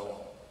and so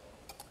on.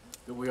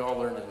 That we all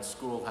learned in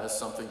school has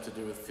something to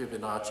do with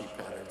Fibonacci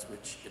patterns,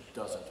 which it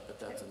doesn't, but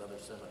that's another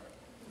seminar.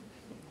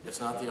 It's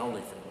not the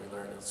only thing we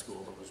learned in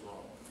school that was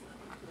wrong.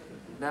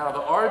 Now, the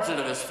origin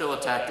of this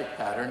phylotactic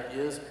pattern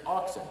is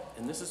auxin,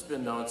 and this has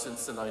been known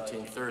since the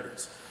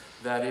 1930s.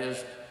 That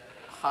is,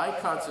 high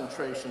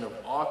concentration of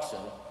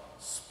auxin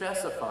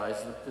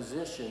specifies the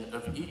position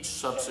of each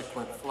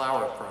subsequent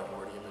flower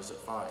primordium as it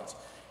finds.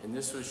 And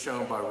this was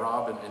shown by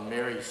Robin and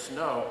Mary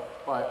Snow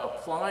by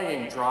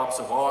applying drops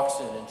of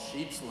auxin and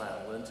sheep's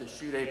lanolin to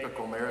shoot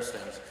apical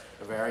meristems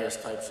of various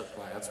types of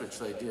plants, which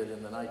they did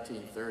in the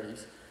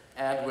 1930s.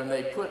 And when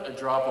they put a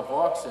drop of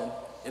auxin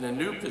in a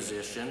new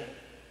position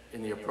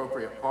in the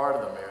appropriate part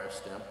of the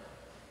meristem,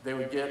 they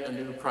would get a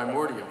new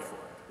primordium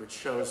formed, which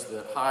shows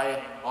that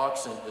high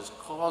auxin is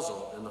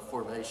causal in the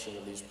formation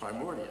of these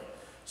primordia.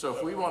 So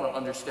if we want to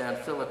understand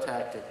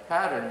phylotactic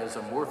pattern as a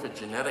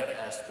morphogenetic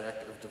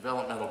aspect of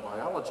developmental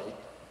biology,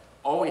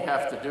 all we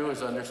have to do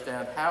is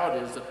understand how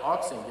it is that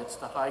auxin gets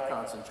to high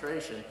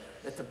concentration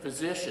at the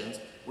positions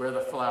where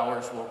the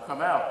flowers will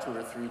come out 2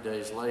 or 3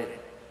 days later.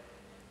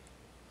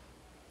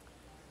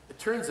 It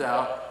turns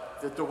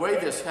out that the way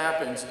this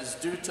happens is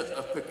due to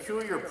a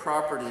peculiar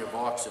property of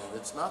auxin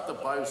that's not the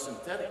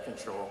biosynthetic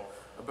control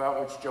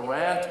about which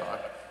Joanne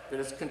talked, but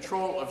it's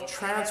control of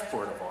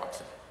transport of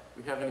auxin.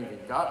 We haven't even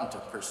gotten to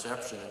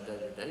perception and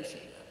degradation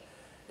yet.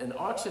 And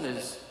auxin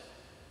is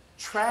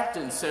trapped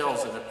in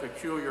cells in a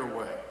peculiar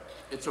way.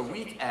 It's a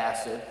weak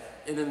acid,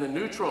 and in the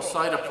neutral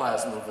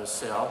cytoplasm of a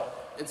cell,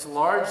 it's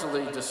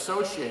largely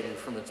dissociated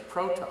from its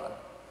proton,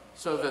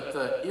 so that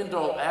the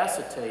indole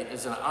acetate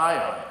is an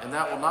ion, and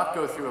that will not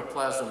go through a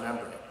plasma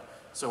membrane.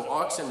 So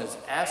auxin is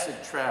acid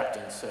trapped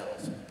in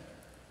cells.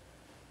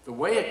 The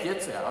way it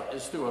gets out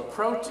is through a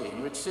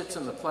protein which sits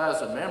in the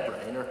plasma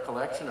membrane, or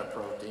collection of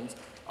proteins,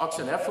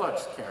 auxin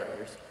efflux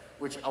carriers,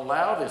 which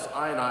allow this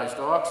ionized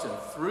auxin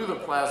through the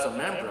plasma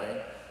membrane.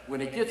 When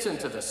it gets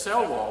into the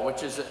cell wall,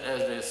 which is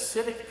at an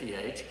acidic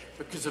pH,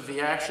 because of the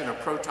action of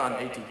proton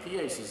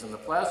ATPases in the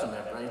plasma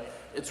membrane,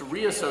 it's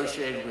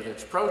reassociated with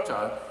its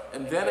proton,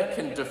 and then it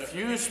can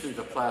diffuse through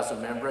the plasma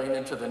membrane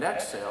into the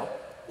next cell,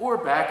 or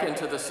back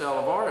into the cell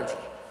of origin.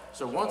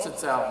 So once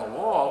it's out in the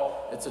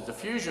wall, it's a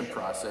diffusion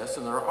process,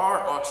 and there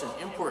are auxin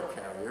import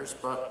carriers,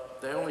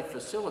 but they only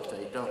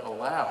facilitate, don't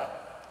allow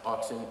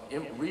auxin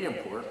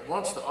re-import.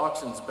 Once the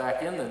auxin's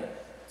back in the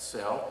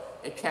cell,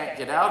 it can't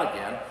get out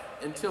again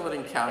until it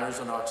encounters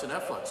an auxin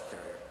efflux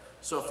carrier.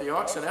 So if the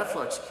auxin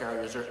efflux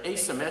carriers are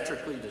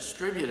asymmetrically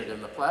distributed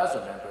in the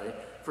plasma membrane,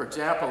 for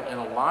example, in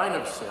a line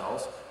of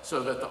cells,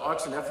 so that the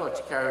auxin efflux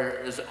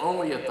carrier is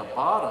only at the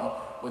bottom,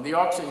 when the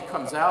auxin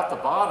comes out the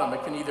bottom,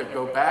 it can either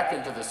go back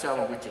into the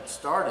cell in which it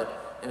started,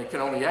 and it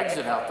can only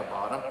exit out the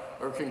bottom,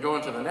 or it can go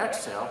into the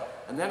next cell,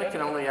 and then it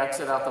can only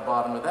exit out the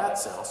bottom of that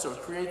cell. So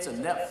it creates a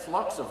net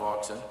flux of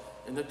auxin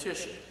in the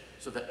tissue.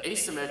 So the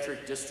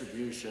asymmetric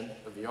distribution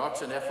of the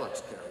auxin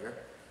efflux carrier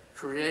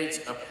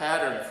creates a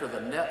pattern for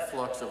the net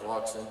flux of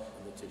auxin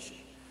in the tissue.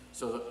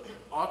 So the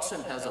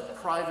auxin has a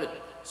private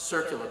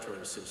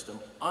circulatory system,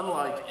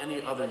 unlike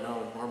any other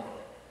known hormone,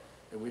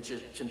 in which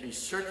it can be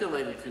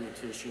circulated through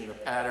the tissue in a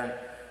pattern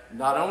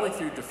not only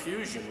through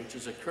diffusion, which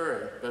is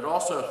occurring, but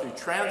also through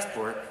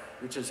transport,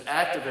 which is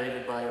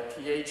activated by a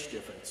pH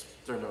difference,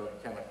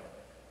 thermochemical.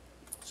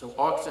 So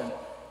auxin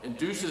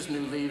induces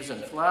new leaves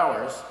and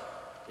flowers.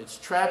 It's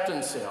trapped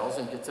in cells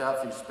and gets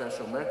out through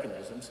special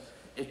mechanisms.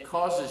 It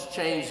causes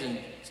change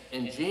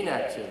in gene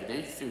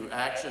activity through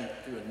action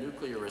through a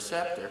nuclear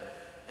receptor.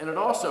 And it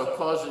also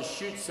causes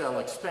shoot cell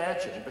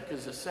expansion,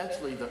 because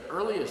essentially the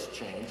earliest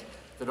change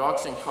that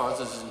auxin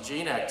causes in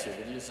gene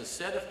activity is a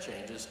set of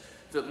changes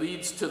that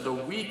leads to the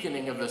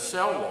weakening of the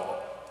cell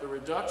wall, the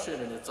reduction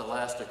in its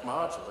elastic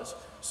modulus,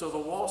 so the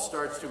wall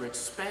starts to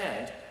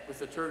expand with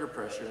the turgor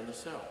pressure in the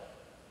cell.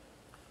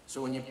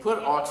 So when you put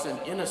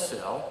auxin in a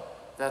cell,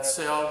 that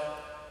cell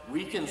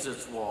weakens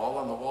its wall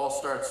and the wall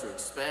starts to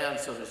expand,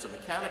 so there's a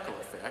mechanical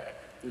effect,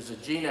 there's a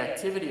gene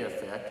activity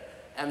effect,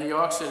 and the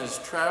auxin is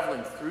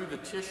traveling through the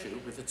tissue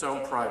with its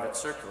own private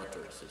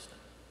circulatory system.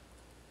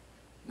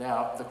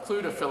 Now, the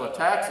clue to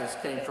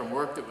phyllotaxis came from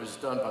work that was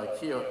done by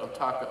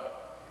Kiyotaka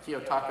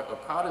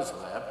Okada's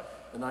lab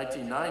in the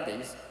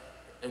 1990s,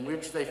 in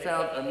which they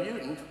found a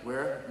mutant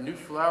where new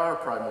flower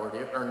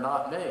primordia are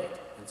not made.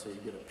 and so you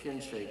get a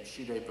pin-shaped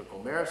shoot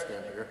apical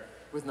meristem here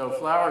with no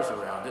flowers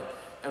around it.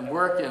 And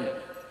work in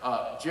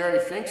Jerry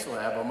Fink's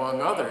lab,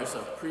 among others,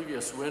 a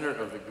previous winner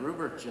of the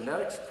Gruber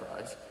Genetics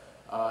Prize,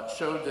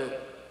 showed that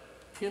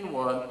pin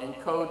 1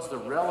 encodes the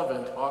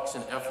relevant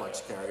auxin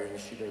efflux carrier in the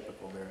shoot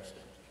apical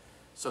meristem.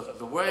 So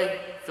the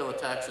way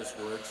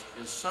phyllotaxis works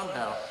is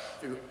somehow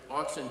through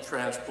auxin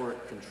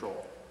transport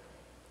control.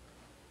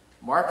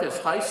 Marcus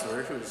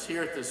Heisler, who is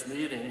here at this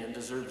meeting and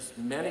deserves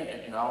many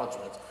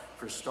acknowledgments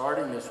for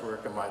starting this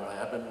work in my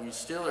lab, and we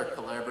still are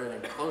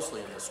collaborating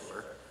closely in this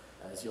work,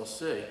 as you'll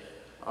see,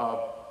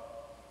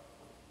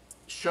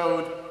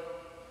 showed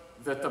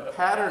that the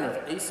pattern of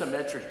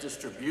asymmetric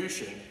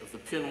distribution of the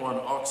pin 1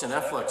 auxin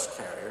efflux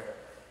carrier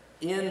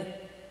in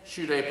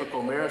shoot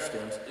apical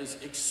meristems is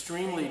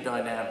extremely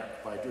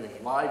dynamic by doing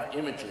live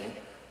imaging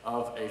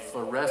of a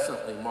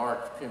fluorescently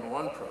marked pin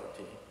 1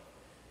 protein,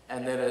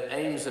 and that it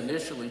aims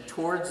initially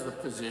towards the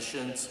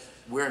positions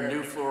where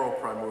new floral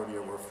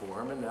primordia were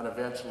formed, and then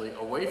eventually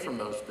away from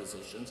those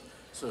positions,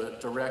 so it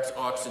directs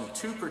auxin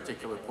to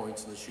particular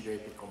points in the shoot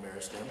apical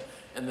meristem,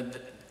 and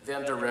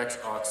then directs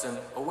auxin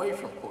away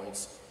from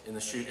points in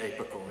the shoot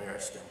apical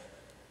meristem.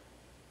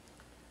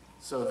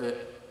 So that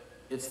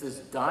it's this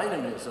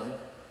dynamism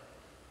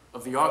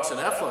of the auxin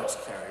efflux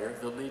carrier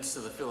that leads to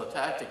the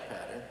phylotactic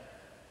pattern,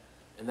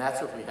 and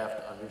that's what we have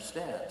to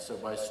understand. So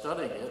by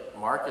studying it,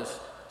 Marcus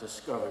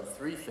discovered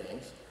 3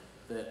 things: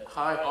 that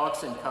high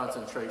auxin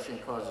concentration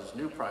causes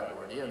new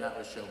primordia, and that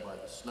was shown by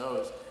the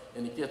snows,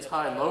 and it gets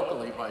high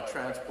locally by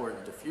transport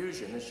and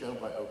diffusion, as shown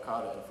by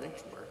Okada and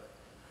Fink's work.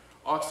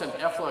 Auxin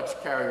efflux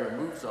carrier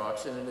moves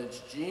auxin, and its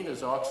gene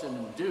is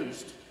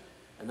auxin-induced,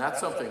 and that's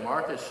something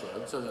Marcus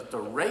showed, so that the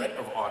rate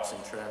of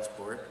auxin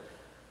transport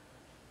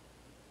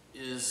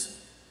is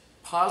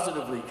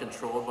positively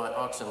controlled by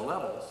auxin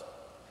levels.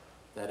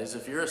 That is,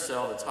 if you're a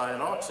cell that's high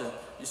in auxin,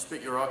 you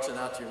spit your auxin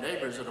out to your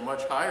neighbors at a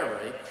much higher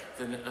rate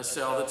than a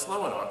cell that's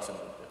low in auxin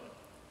would do.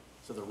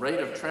 So the rate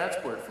of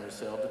transport from a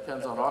cell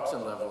depends on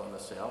auxin level in the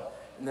cell,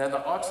 and then the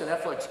auxin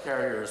efflux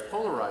carrier is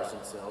polarizing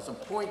cells and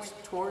points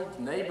towards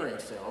neighboring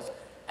cells,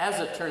 as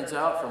it turns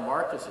out from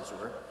Marcus's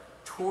work,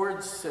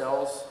 towards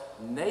cells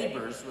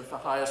neighbors with the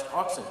highest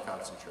auxin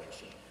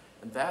concentration.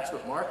 And that's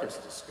what Marcus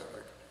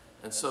discovered.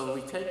 And so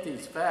we take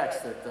these facts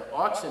that the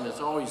auxin is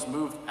always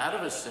moved out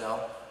of a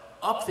cell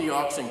up the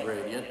auxin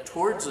gradient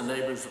towards the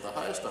neighbors with the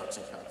highest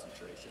auxin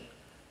concentration.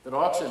 That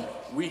auxin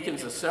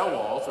weakens the cell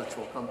walls, which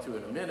we'll come to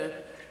in a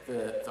minute.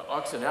 The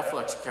auxin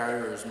efflux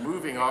carrier is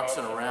moving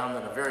auxin around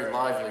in a very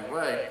lively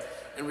way.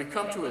 And we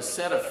come to a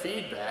set of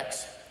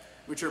feedbacks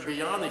which are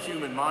beyond the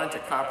human mind to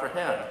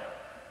comprehend.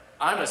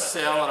 I'm a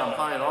cell and I'm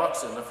high in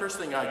auxin. The first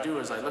thing I do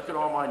is I look at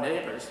all my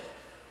neighbors.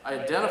 I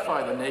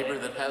identify the neighbor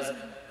that has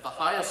the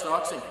highest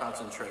auxin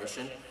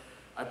concentration.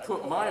 I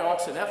put my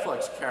auxin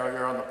efflux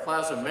carrier on the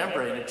plasma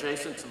membrane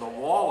adjacent to the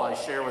wall I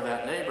share with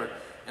that neighbor,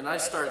 and I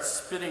start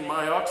spitting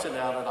my auxin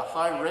out at a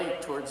high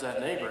rate towards that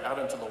neighbor, out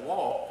into the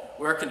wall,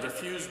 where it can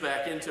diffuse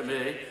back into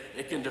me,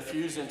 it can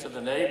diffuse into the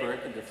neighbor,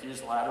 it can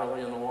diffuse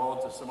laterally in the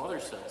wall into some other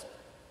cells.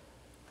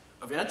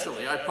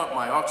 Eventually, I pump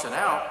my auxin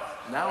out.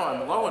 Now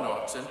I'm low in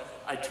auxin.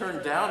 I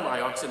turn down my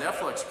auxin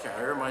efflux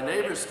carrier. My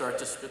neighbors start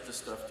to spit the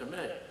stuff to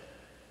me.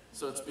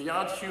 So it's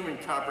beyond human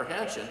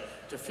comprehension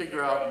to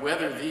figure out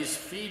whether these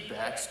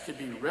feedbacks could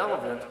be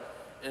relevant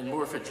in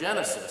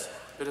morphogenesis.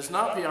 But it's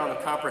not beyond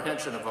the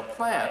comprehension of a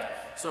plant.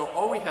 So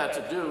all we had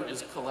to do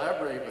is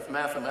collaborate with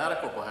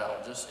mathematical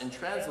biologists and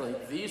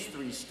translate these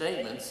 3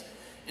 statements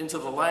into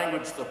the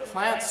language the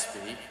plants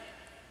speak,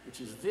 which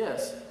is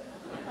this,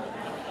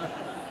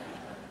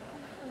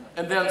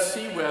 and then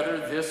see whether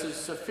this is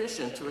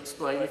sufficient to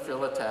explain the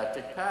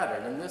phylotactic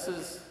pattern. And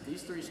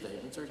these 3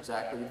 statements are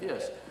exactly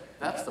this.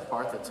 That's the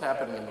part that's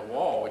happening in the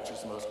wall, which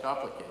is the most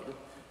complicated.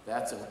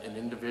 That's an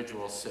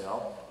individual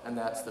cell, and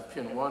that's the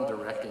pin 1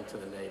 directing to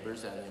the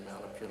neighbors and the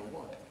amount of pin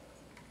 1.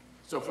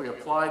 So if we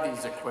apply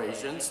these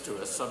equations to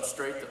a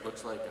substrate that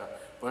looks like a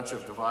bunch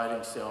of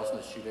dividing cells in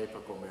the shoot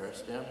apical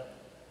meristem,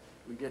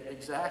 we get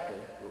exactly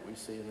what we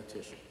see in the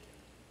tissue.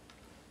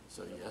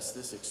 So yes,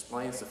 this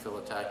explains the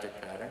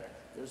phylotactic pattern.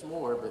 There's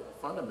more, but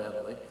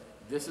fundamentally,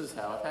 this is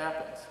how it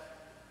happens.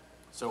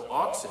 So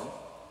auxin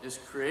is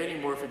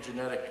creating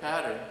morphogenetic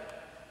pattern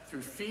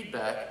through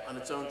feedback on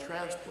its own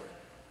transport.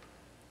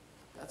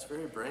 That's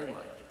very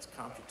brain-like. It's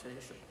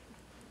computational.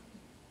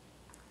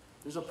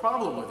 There's a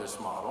problem with this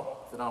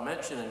model that I'll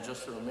mention in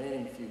just the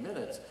remaining few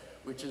minutes,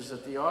 which is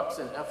that the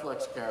auxin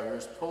efflux carrier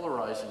is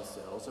polarizing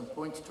cells and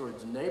points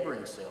towards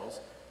neighboring cells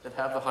that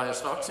have the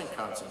highest auxin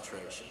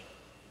concentration.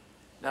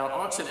 Now, an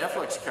auxin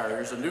efflux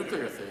carrier is a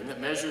nuclear thing that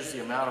measures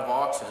the amount of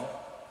auxin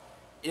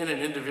in an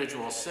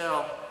individual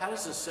cell. How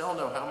does the cell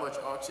know how much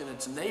auxin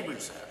its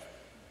neighbors have?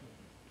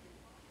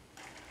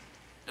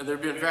 And there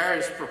have been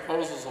various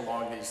proposals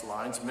along these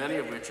lines, many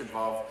of which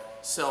involve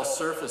cell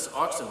surface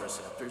auxin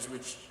receptors,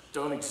 which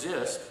don't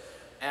exist,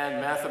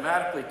 and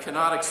mathematically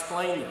cannot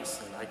explain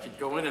this. And I could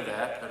go into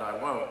that, but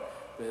I won't.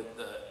 But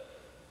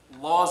the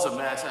laws of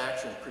mass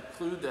action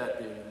preclude that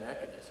being a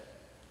mechanism.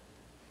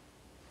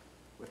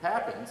 What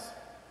happens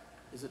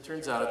is it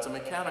turns out it's a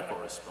mechanical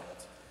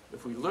response.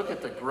 If we look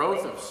at the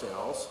growth of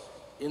cells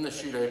in the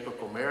shoot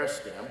apical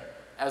meristem,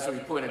 as we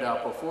pointed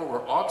out before, where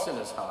auxin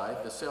is high,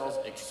 the cells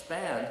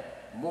expand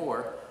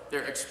more.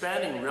 They're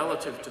expanding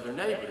relative to their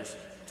neighbors,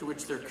 to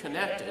which they're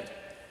connected.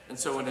 And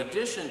so in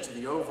addition to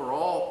the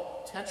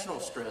overall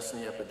tensional stress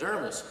in the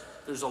epidermis,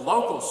 there's a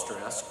local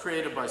stress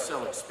created by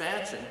cell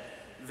expansion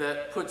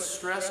that puts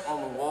stress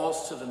on the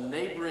walls to the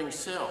neighboring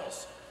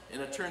cells.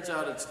 And it turns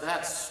out it's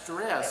that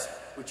stress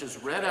which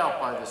is read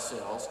out by the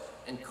cells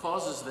and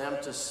causes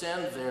them to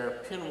send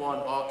their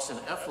PIN1 auxin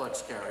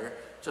efflux carrier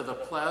to the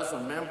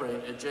plasma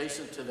membrane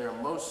adjacent to their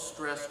most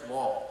stressed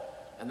wall.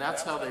 And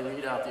that's how they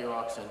read out the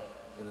auxin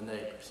in the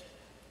neighbors.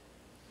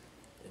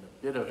 And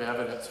a bit of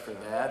evidence for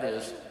that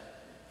is,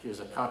 here's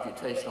a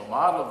computational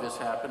model of this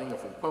happening.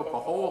 If we poke a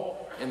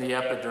hole in the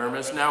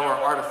epidermis, now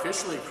we're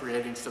artificially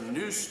creating some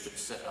new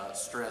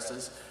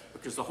stresses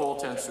because the hole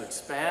tends to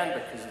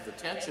expand because of the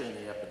tension in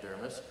the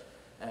epidermis.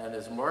 And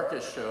as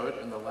Marcus showed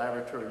in the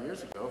laboratory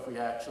years ago, if we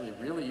actually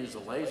really use a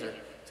laser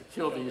to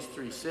kill these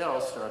 3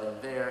 cells starting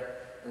there,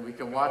 and we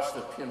can watch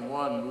the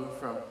PIN1 move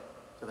from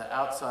to the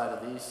outside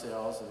of these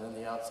cells, and then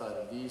the outside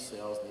of these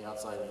cells, and the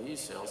outside of these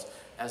cells,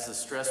 as the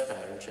stress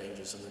pattern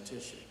changes in the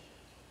tissue.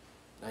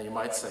 Now you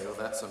might say, well,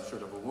 that's some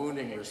sort of a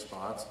wounding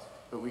response,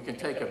 but we can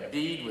take a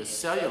bead with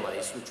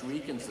cellulase, which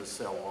weakens the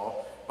cell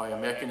wall by a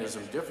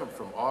mechanism different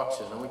from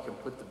auxin, and we can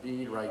put the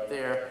bead right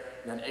there.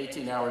 And then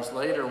 18 hours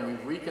later, when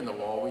we weaken the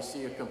wall, we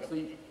see a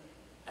complete,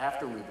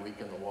 after we've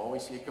weakened the wall, we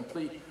see a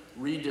complete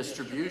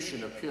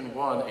redistribution of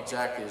PIN1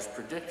 exactly as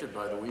predicted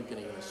by the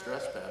weakening of the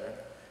stress pattern.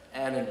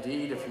 And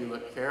indeed, if you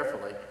look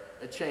carefully,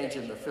 a change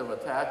in the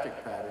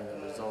phylotactic pattern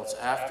that results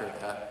after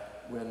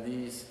that when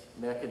these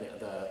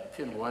the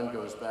PIN1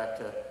 goes back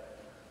to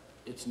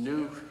its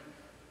new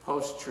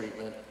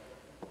post-treatment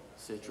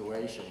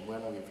situation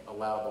when we've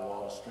allowed the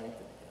wall to strengthen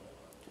again.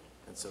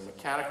 And so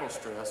mechanical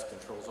stress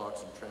controls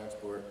auxin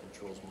transport,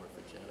 controls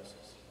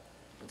morphogenesis.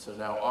 And so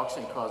now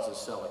auxin causes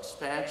cell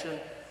expansion,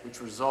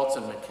 which results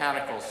in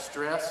mechanical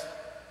stress,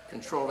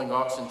 controlling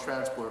auxin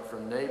transport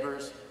from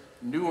neighbors.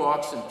 New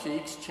auxin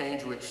peaks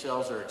change which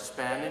cells are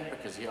expanding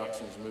because the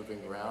auxin is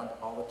moving around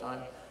all the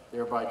time,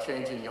 thereby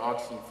changing the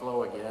auxin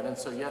flow again. And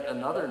so yet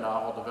another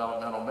novel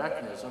developmental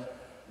mechanism,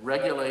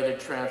 regulated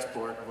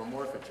transport of a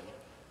morphogen.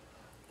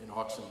 And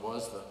auxin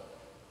was the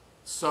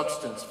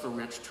substance for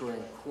which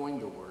Turing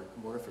coined the word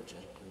morphogen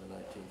in the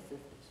 1950s.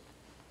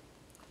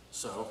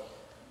 So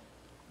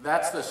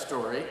that's the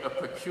story, a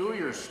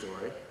peculiar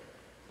story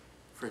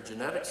for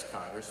Genetics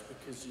Congress,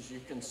 because as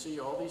you can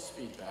see, all these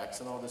feedbacks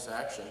and all this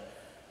action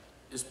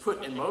is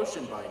put in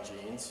motion by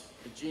genes.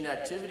 The gene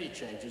activity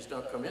changes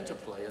don't come into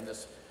play in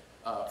this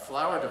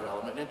flower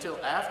development until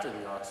after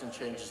the auxin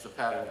changes the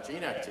pattern of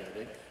gene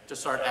activity to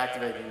start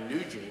activating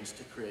new genes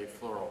to create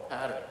floral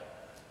pattern.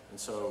 And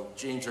so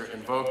genes are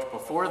invoked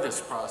before this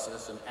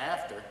process and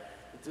after,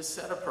 but this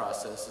set of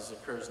processes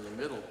occurs in the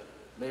middle,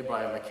 made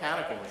by a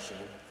mechanical machine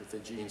that the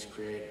genes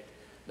created.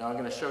 Now I'm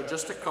going to show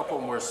just a couple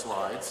more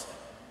slides,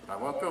 but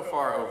I won't go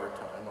far over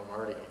time, I'm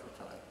already over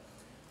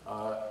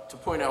time, to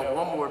point out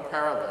one more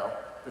parallel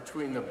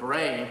between the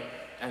brain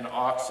and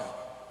auxin,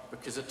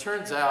 because it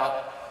turns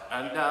out,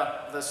 and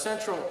the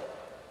central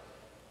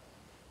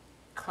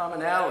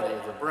commonality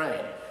of the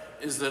brain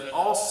is that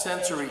all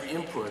sensory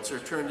inputs are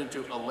turned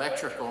into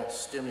electrical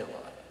stimuli.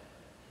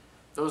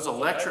 Those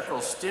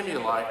electrical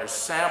stimuli are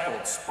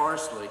sampled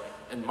sparsely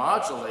and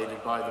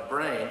modulated by the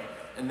brain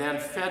and then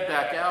fed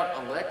back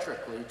out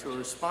electrically to a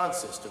response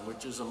system,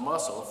 which is a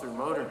muscle through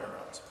motor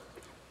neurons.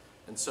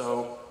 And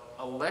so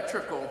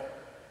electrical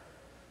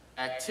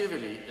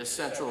activity is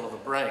central to the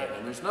brain,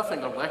 and there's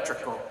nothing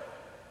electrical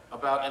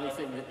about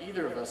anything that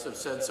either of us have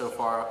said so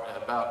far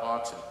about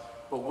auxin.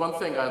 But one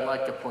thing I'd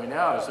like to point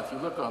out is if you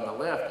look on the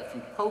left, if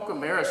you poke a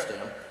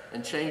meristem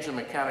and change the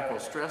mechanical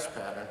stress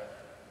pattern,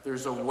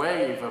 there's a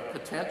wave of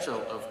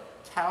potential of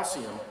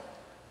calcium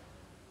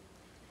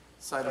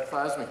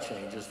cytoplasmic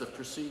changes that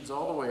proceeds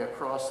all the way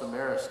across the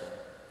meristem,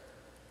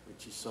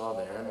 which you saw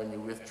there. And when you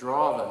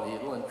withdraw the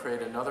needle and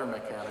create another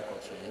mechanical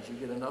change, you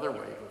get another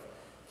wave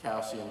of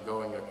calcium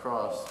going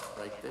across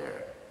right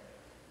there.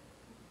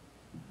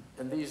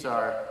 And these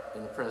are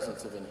in the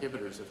presence of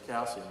inhibitors of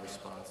calcium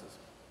responses.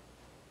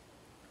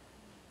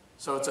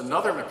 So it's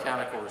another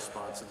mechanical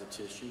response of the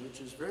tissue, which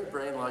is very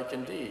brain-like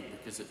indeed,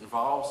 because it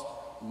involves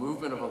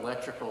movement of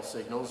electrical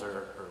signals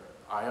or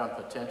ion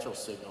potential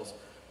signals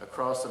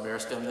across the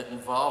meristem that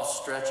involves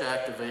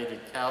stretch-activated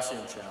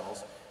calcium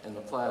channels in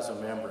the plasma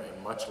membrane,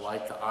 much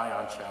like the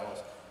ion channels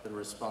that are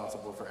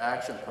responsible for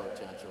action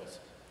potentials.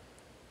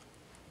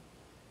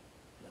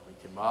 Now we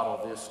can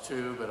model this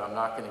too, but I'm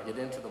not going to get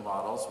into the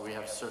models. We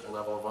have a certain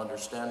level of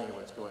understanding of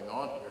what's going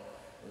on here,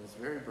 and it's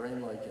very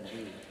brain-like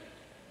indeed.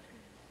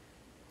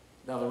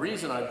 Now the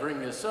reason I bring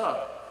this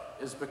up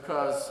is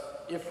because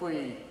if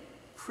we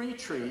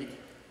pre-treat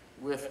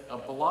with a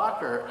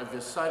blocker of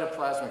this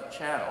cytoplasmic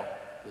channel,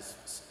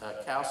 this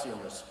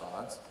calcium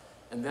response,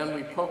 and then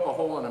we poke a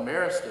hole in a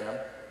meristem,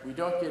 we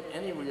don't get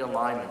any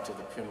realignment to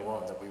the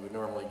PIN1 that we would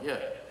normally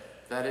get.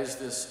 That is,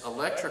 this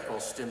electrical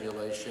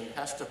stimulation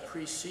has to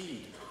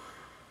precede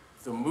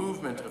the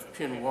movement of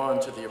pin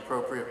 1 to the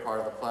appropriate part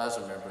of the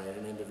plasma membrane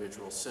in an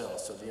individual cell.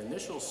 So the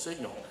initial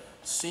signal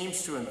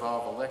seems to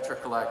involve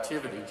electrical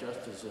activity,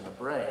 just as in the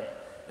brain.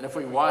 And if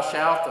we wash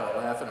out the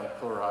lanthanum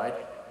chloride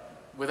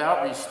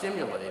without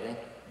re-stimulating,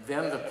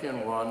 then the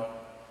pin 1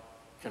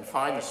 can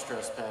find the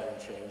stress pattern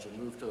change and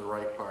move to the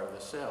right part of the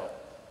cell.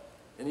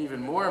 And even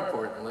more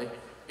importantly,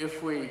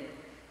 if we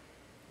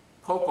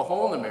poke a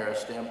hole in the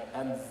meristem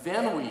and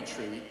then we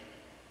treat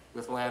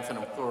with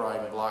lanthanum chloride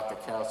and block the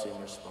calcium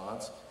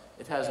response,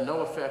 it has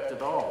no effect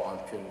at all on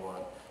pin 1.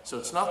 So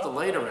it's not the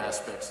later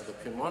aspects of the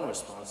pin 1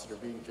 response that are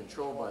being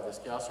controlled by this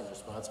calcium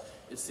response,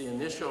 it's the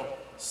initial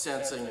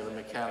sensing of the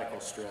mechanical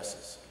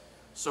stresses.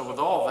 So with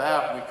all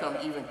that, we come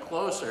even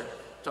closer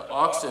to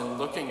auxin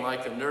looking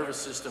like the nervous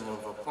system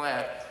of a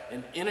plant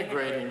and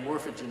integrating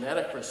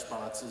morphogenetic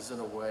responses in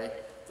a way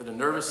that a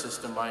nervous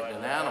system might in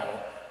an animal,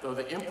 though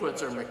the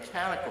inputs are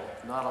mechanical,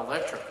 not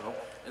electrical,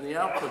 and the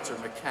outputs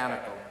are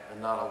mechanical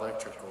and not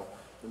electrical.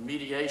 The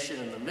mediation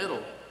in the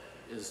middle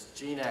is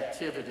gene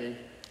activity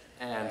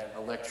and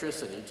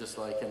electricity, just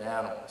like in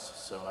animals.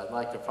 So I'd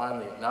like to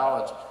finally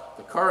acknowledge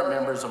the current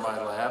members of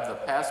my lab, the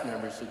past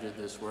members who did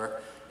this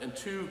work, and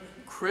two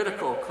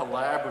critical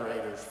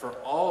collaborators for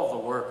all of the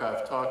work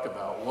I've talked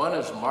about. One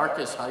is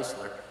Marcus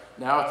Heisler,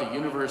 now at the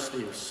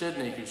University of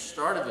Sydney, who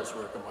started this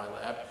work in my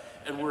lab,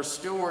 and we're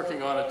still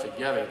working on it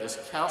together.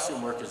 This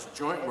calcium work is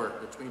joint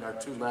work between our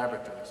two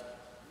laboratories.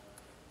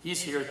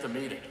 He's here at the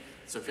meeting,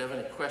 so if you have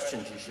any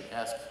questions, you should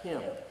ask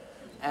him.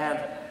 And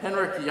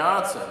Henrik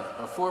Janssen,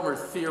 a former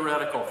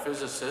theoretical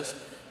physicist,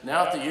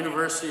 now at the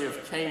University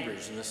of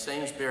Cambridge in the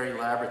Sainsbury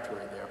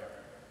laboratory there,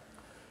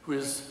 who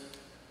is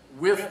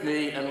with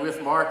me and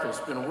with Marcus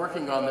been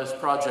working on this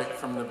project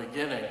from the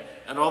beginning,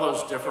 and all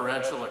those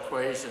differential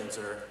equations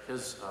are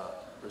his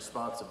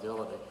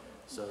responsibility.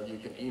 So you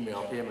can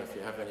email him if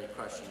you have any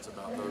questions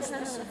about those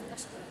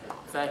specifics.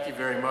 Thank you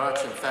very much,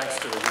 and thanks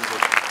to the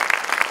readers.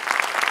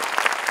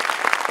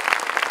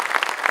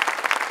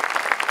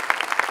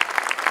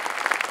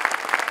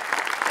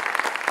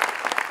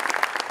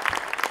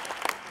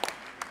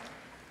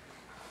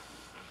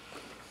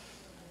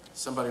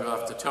 Somebody will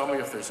have to tell me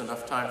if there's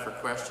enough time for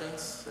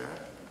questions. Sarah?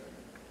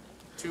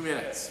 2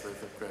 minutes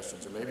worth of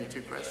questions, or maybe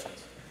 2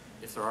 questions,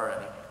 if there are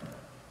any.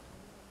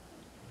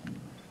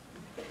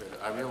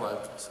 I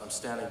realize I'm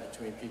standing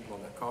between people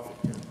and their coffee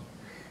here.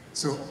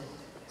 So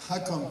how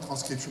come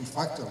transcription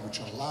factors, which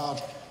are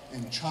large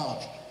and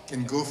charged,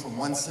 can go from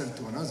one cell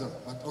to another,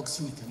 but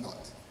auxin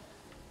cannot?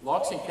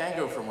 Auxin can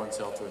go from one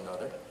cell to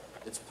another.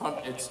 It's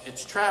pumped,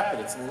 it's trapped,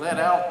 and it's let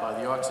out by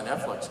the auxin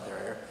efflux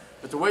carrier.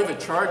 But the way the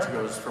charge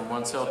goes from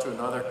one cell to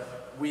another,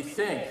 we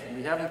think, and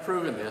we haven't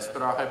proven this,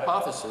 but our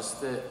hypothesis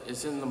that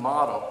is in the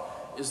model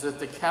is that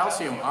the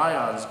calcium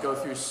ions go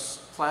through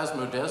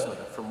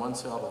plasmodesmata from one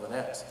cell to the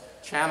next,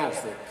 channels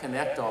that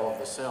connect all of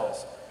the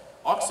cells.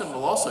 Auxin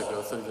will also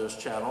go through those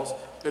channels,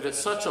 but at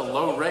such a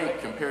low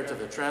rate compared to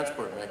the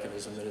transport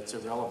mechanism that it's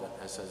irrelevant,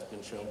 as has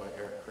been shown by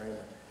Eric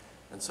Kramer.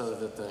 And so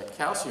that the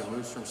calcium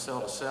moves from cell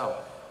to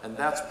cell, and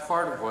that's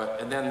part of what,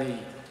 and then the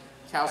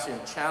calcium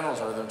channels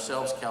are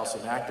themselves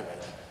calcium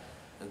activated.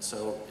 And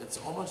so it's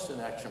almost an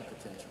action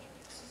potential.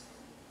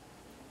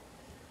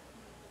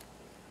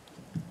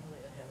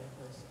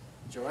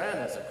 Joanne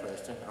has a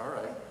question. All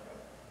right.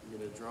 You're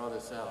going to draw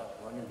this out.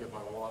 Well, I'm going to get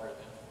my water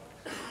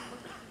then.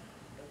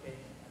 Okay.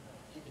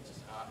 You can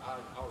just,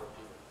 I'll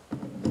repeat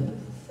it.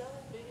 Is the cell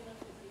big enough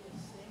to be a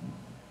sink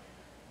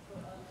for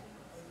auxin,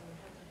 or do you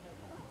have to have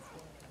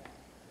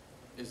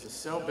auxin? Is the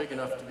cell big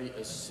enough to be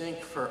a sink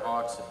for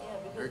auxin?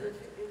 Yeah, because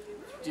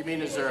do you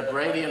mean, is there a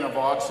gradient of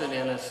auxin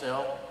in a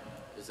cell?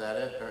 Is that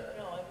it? Or?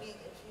 No, I mean,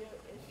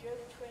 if you're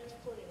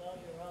transporting all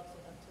your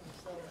auxin up to the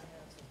cell that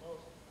has the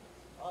most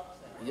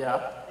auxin, Yeah.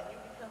 then you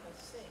become a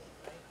sink,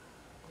 right?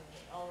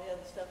 And all the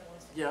other stuff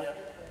wants to Yeah.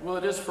 Well,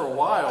 it is for a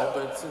while,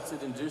 but since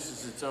it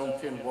induces its own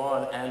pin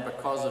 1 and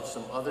because of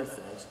some other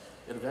things,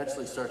 it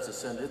eventually starts to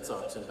send its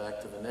auxin back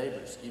to the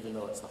neighbors, even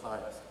though it's the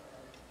highest.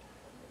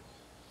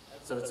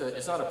 So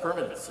it's not a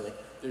permanent sink.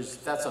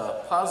 That's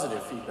a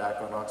positive feedback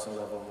on auxin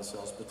level in the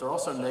cells, but there are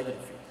also negative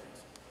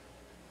feedbacks.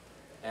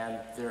 And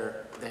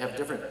they have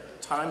different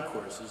time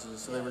courses, and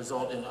so they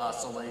result in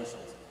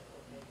oscillations,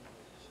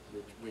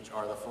 which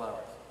are the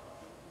flowers.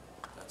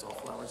 That's all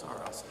flowers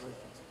are,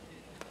 oscillations,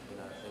 in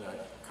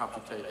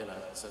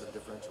a set of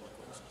differential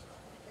equations.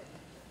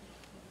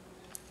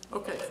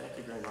 Okay, thank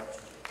you very much.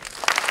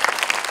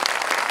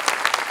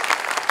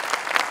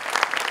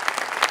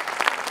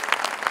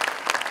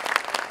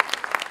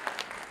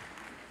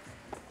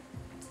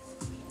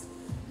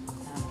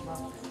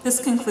 This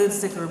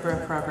concludes the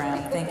Gruber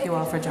program. Thank you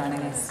all for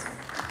joining us.